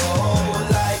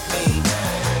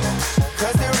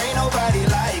 'cause there ain't nobody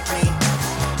like me.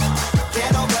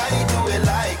 Can't nobody do it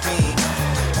like me.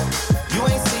 You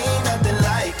ain't seen nothing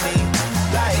like me,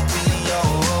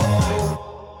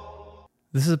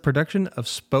 This is a production of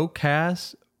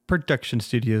Spokecast Production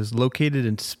Studios, located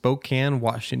in Spokane,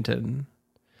 Washington.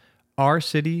 Our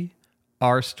city,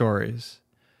 our stories.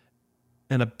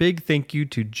 And a big thank you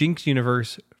to Jinx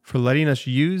Universe for letting us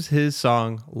use his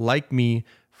song, Like Me,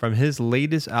 from his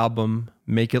latest album,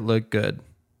 Make It Look Good.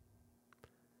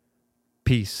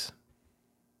 Peace.